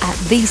Twitter at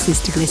The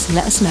Sister Bliss and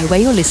let us know where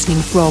you're listening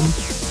from.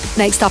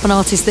 Next up, an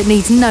artist that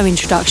needs no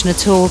introduction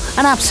at all,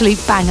 an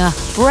absolute banger,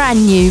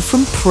 brand new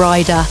from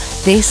Pryda.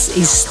 This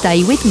is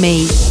Stay With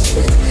Me.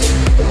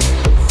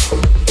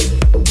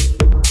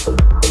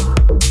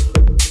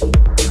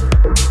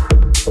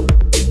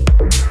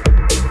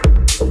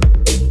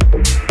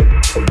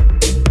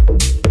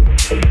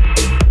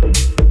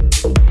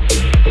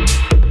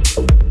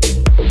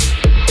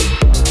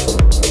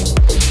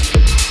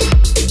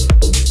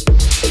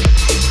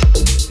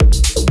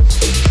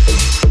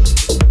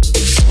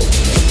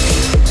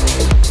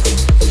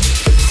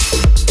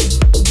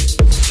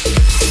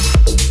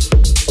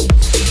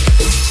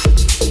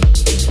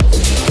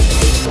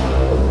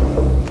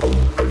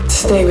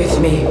 Stay with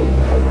me.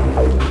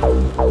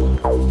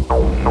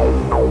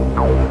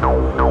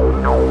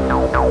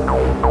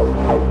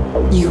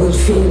 You will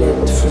feel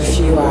it for a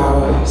few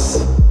hours.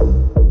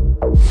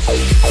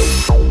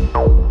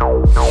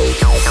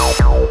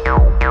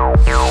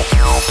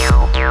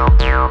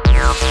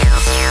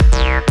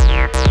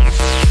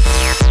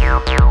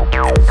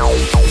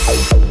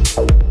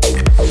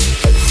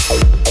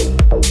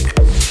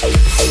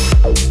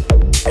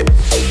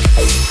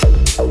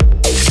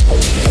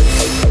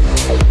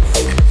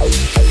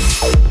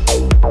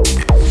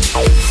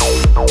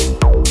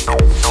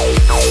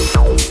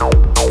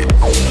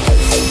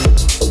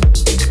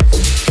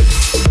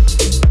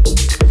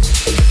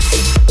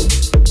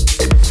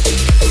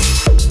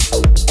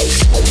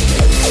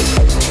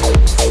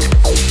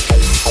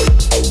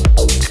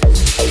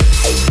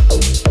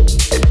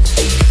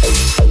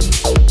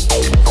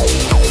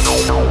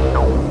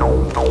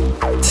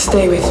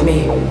 Stay with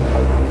me.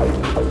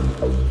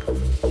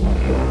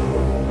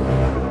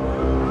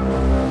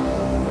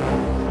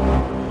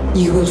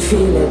 You will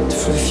feel it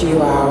for a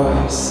few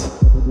hours.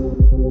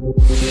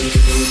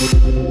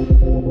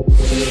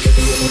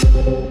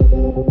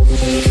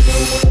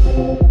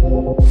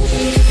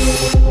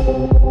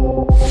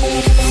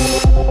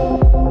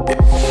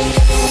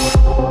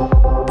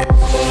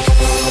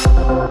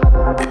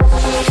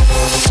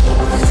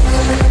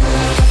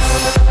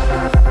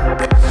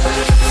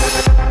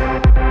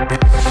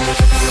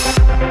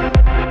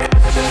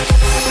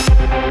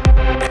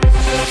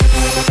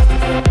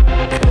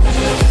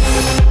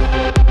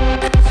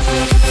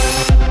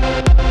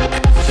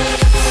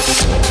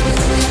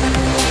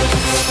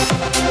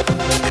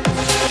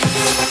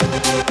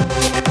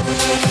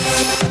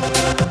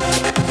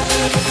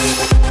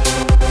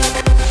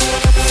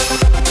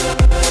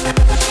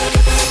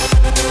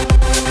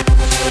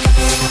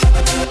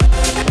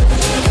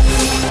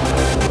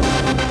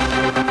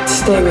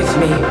 Stay with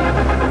me.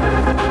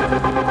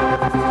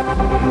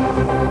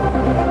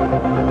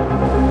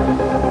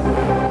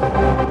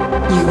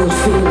 You will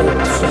feel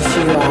it for a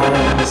few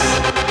hours.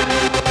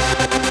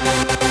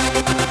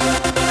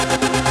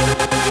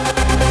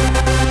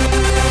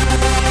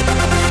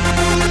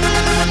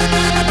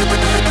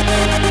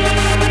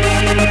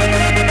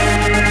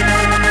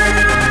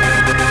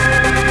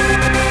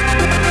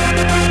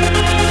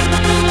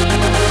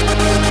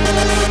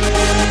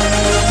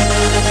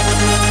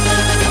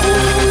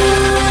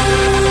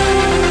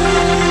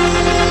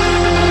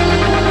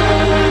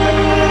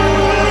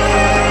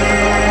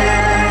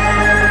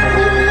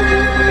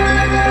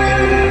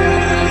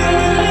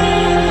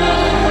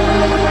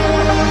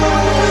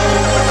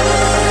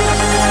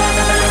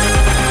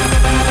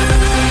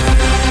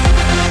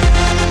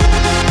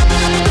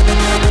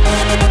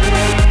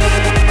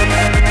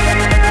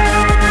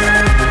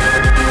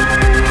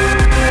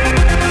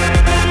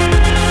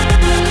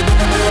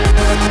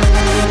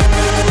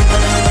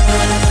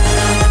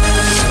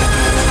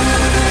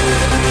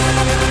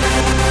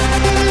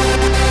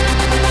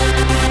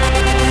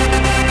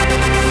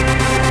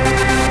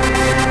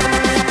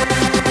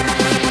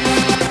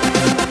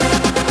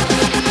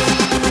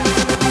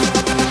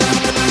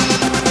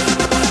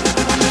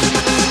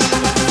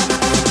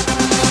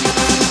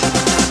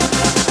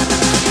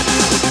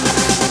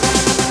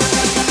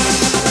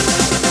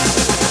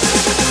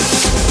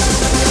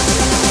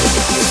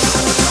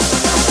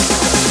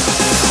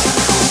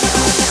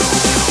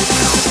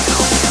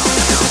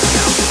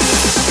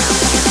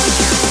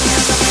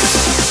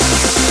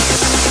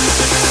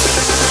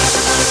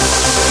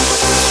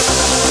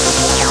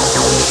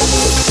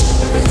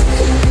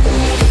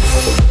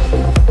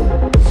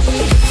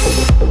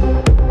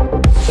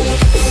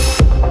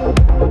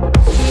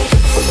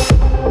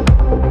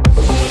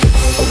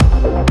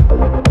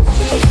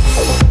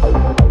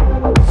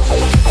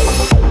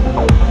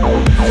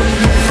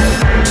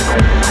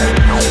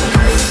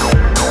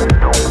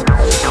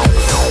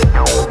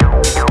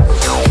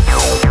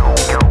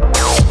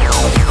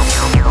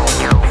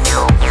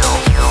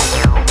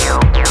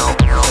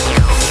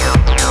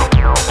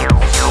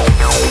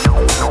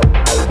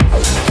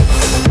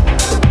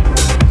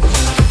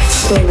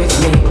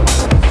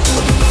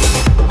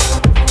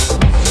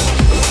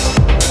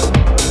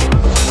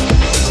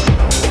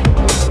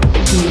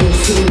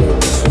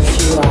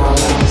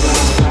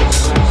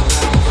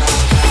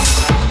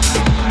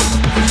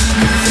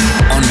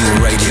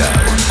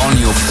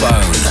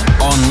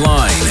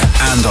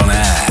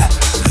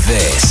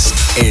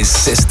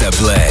 Sister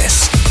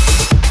Bliss.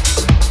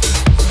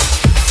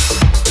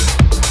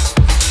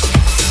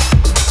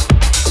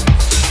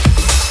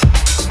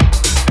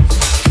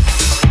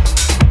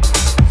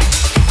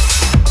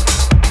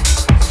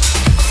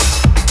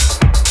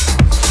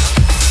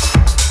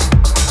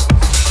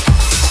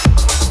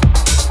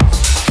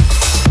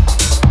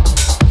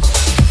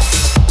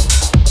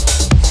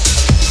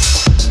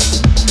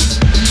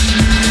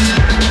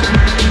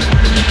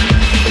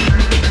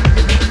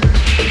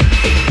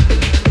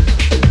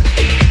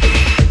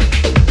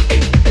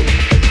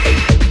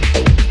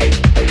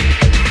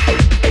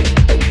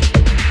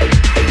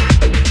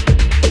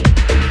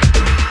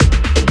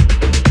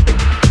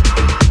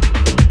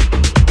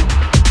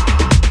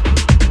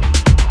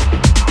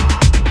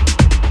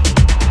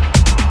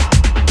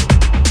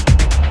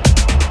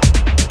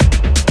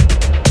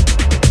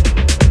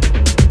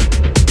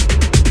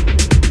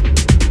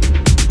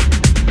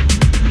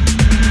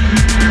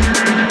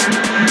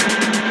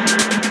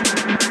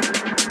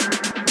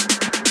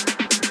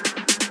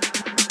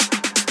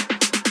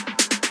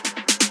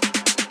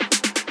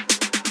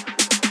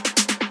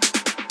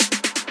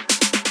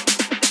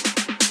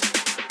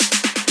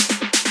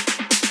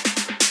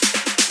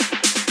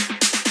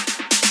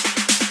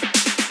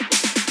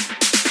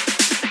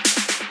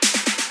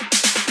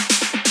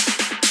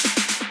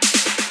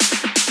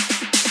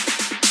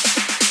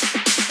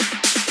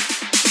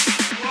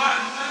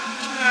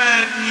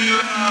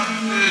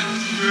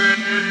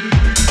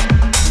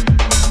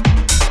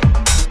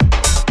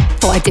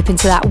 Thought I'd dip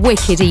into that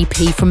wicked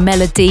EP from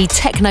Melody,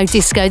 Techno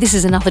Disco. This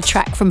is another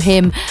track from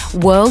him,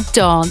 World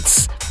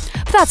Dance.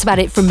 But that's about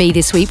it from me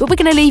this week, but we're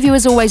going to leave you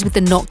as always with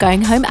the Not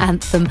Going Home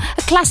anthem,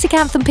 a classic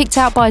anthem picked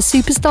out by a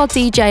superstar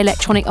DJ,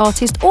 electronic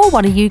artist, or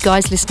one of you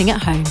guys listening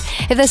at home.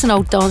 If there's an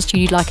old dance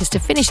tune you'd like us to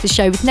finish the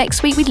show with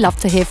next week, we'd love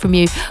to hear from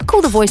you.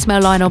 Call the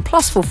voicemail line on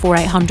 +44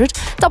 800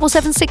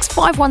 776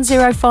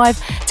 5105.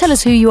 Tell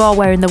us who you are,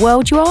 where in the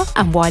world you are,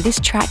 and why this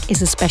track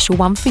is a special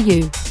one for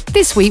you.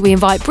 This week we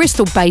invite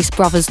Bristol-based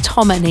brothers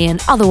Tom and Ian,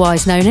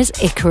 otherwise known as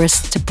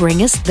Icarus, to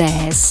bring us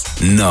theirs.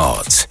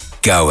 Not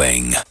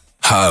Going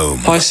Home.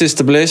 Hi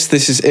Sister Bliss,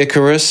 this is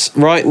Icarus.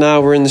 Right now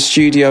we're in the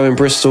studio in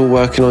Bristol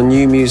working on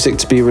new music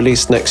to be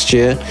released next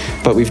year,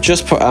 but we've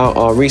just put out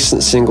our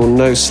recent single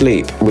No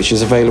Sleep, which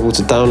is available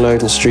to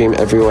download and stream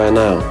everywhere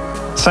now.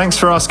 Thanks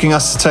for asking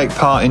us to take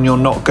part in your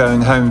Not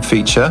Going Home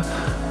feature.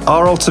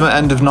 Our ultimate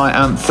end of night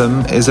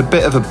anthem is a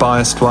bit of a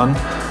biased one,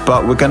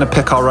 but we're going to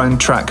pick our own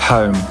track,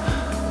 Home.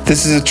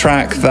 This is a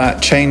track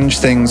that changed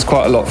things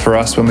quite a lot for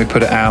us when we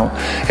put it out.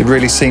 It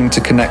really seemed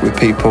to connect with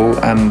people,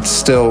 and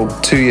still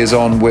 2 years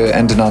on we're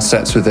ending our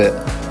sets with it.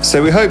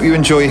 So we hope you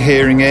enjoy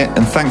hearing it,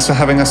 and thanks for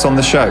having us on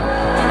the show.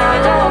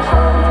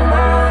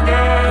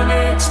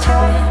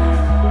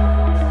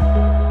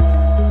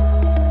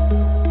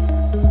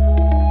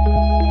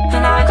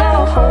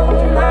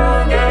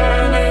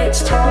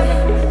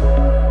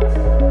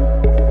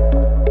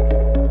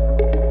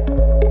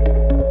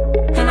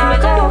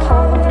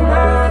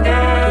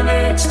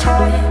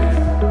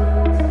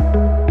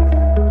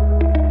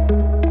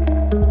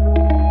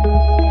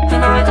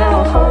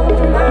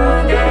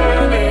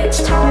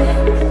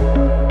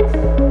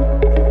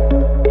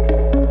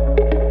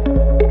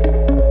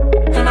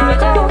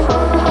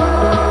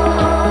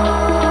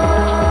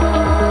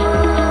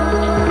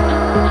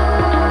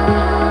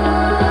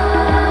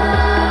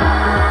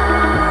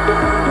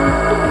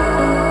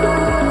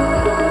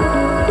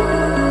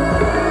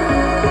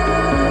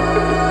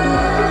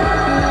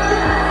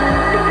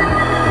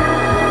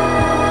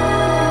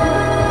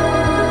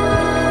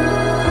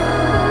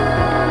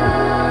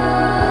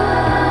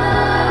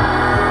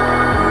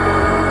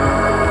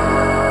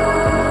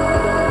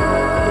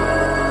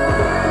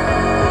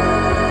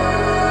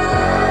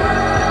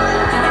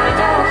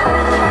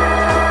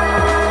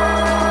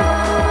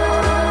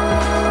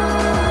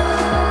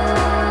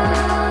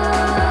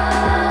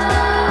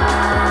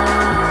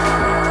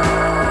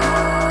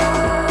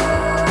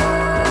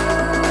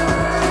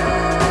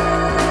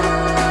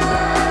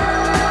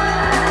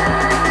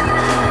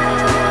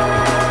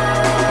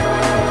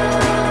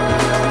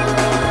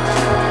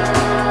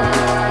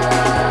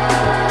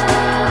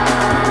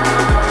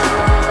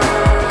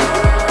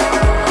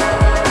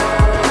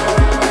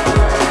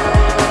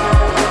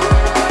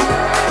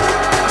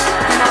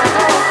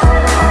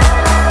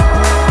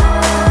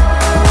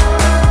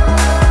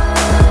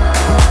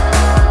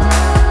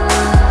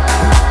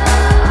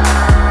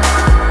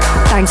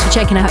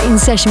 Checking out In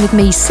Session with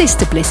me,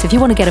 Sister Bliss. If you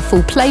want to get a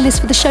full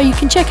playlist for the show, you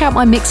can check out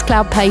my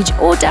Mixcloud page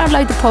or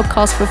download the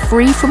podcast for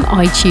free from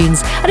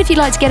iTunes. And if you'd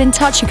like to get in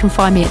touch, you can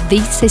find me at The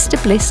Sister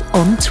Bliss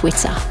on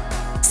Twitter.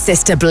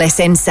 Sister Bliss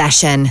In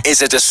Session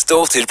is a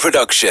Distorted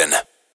production.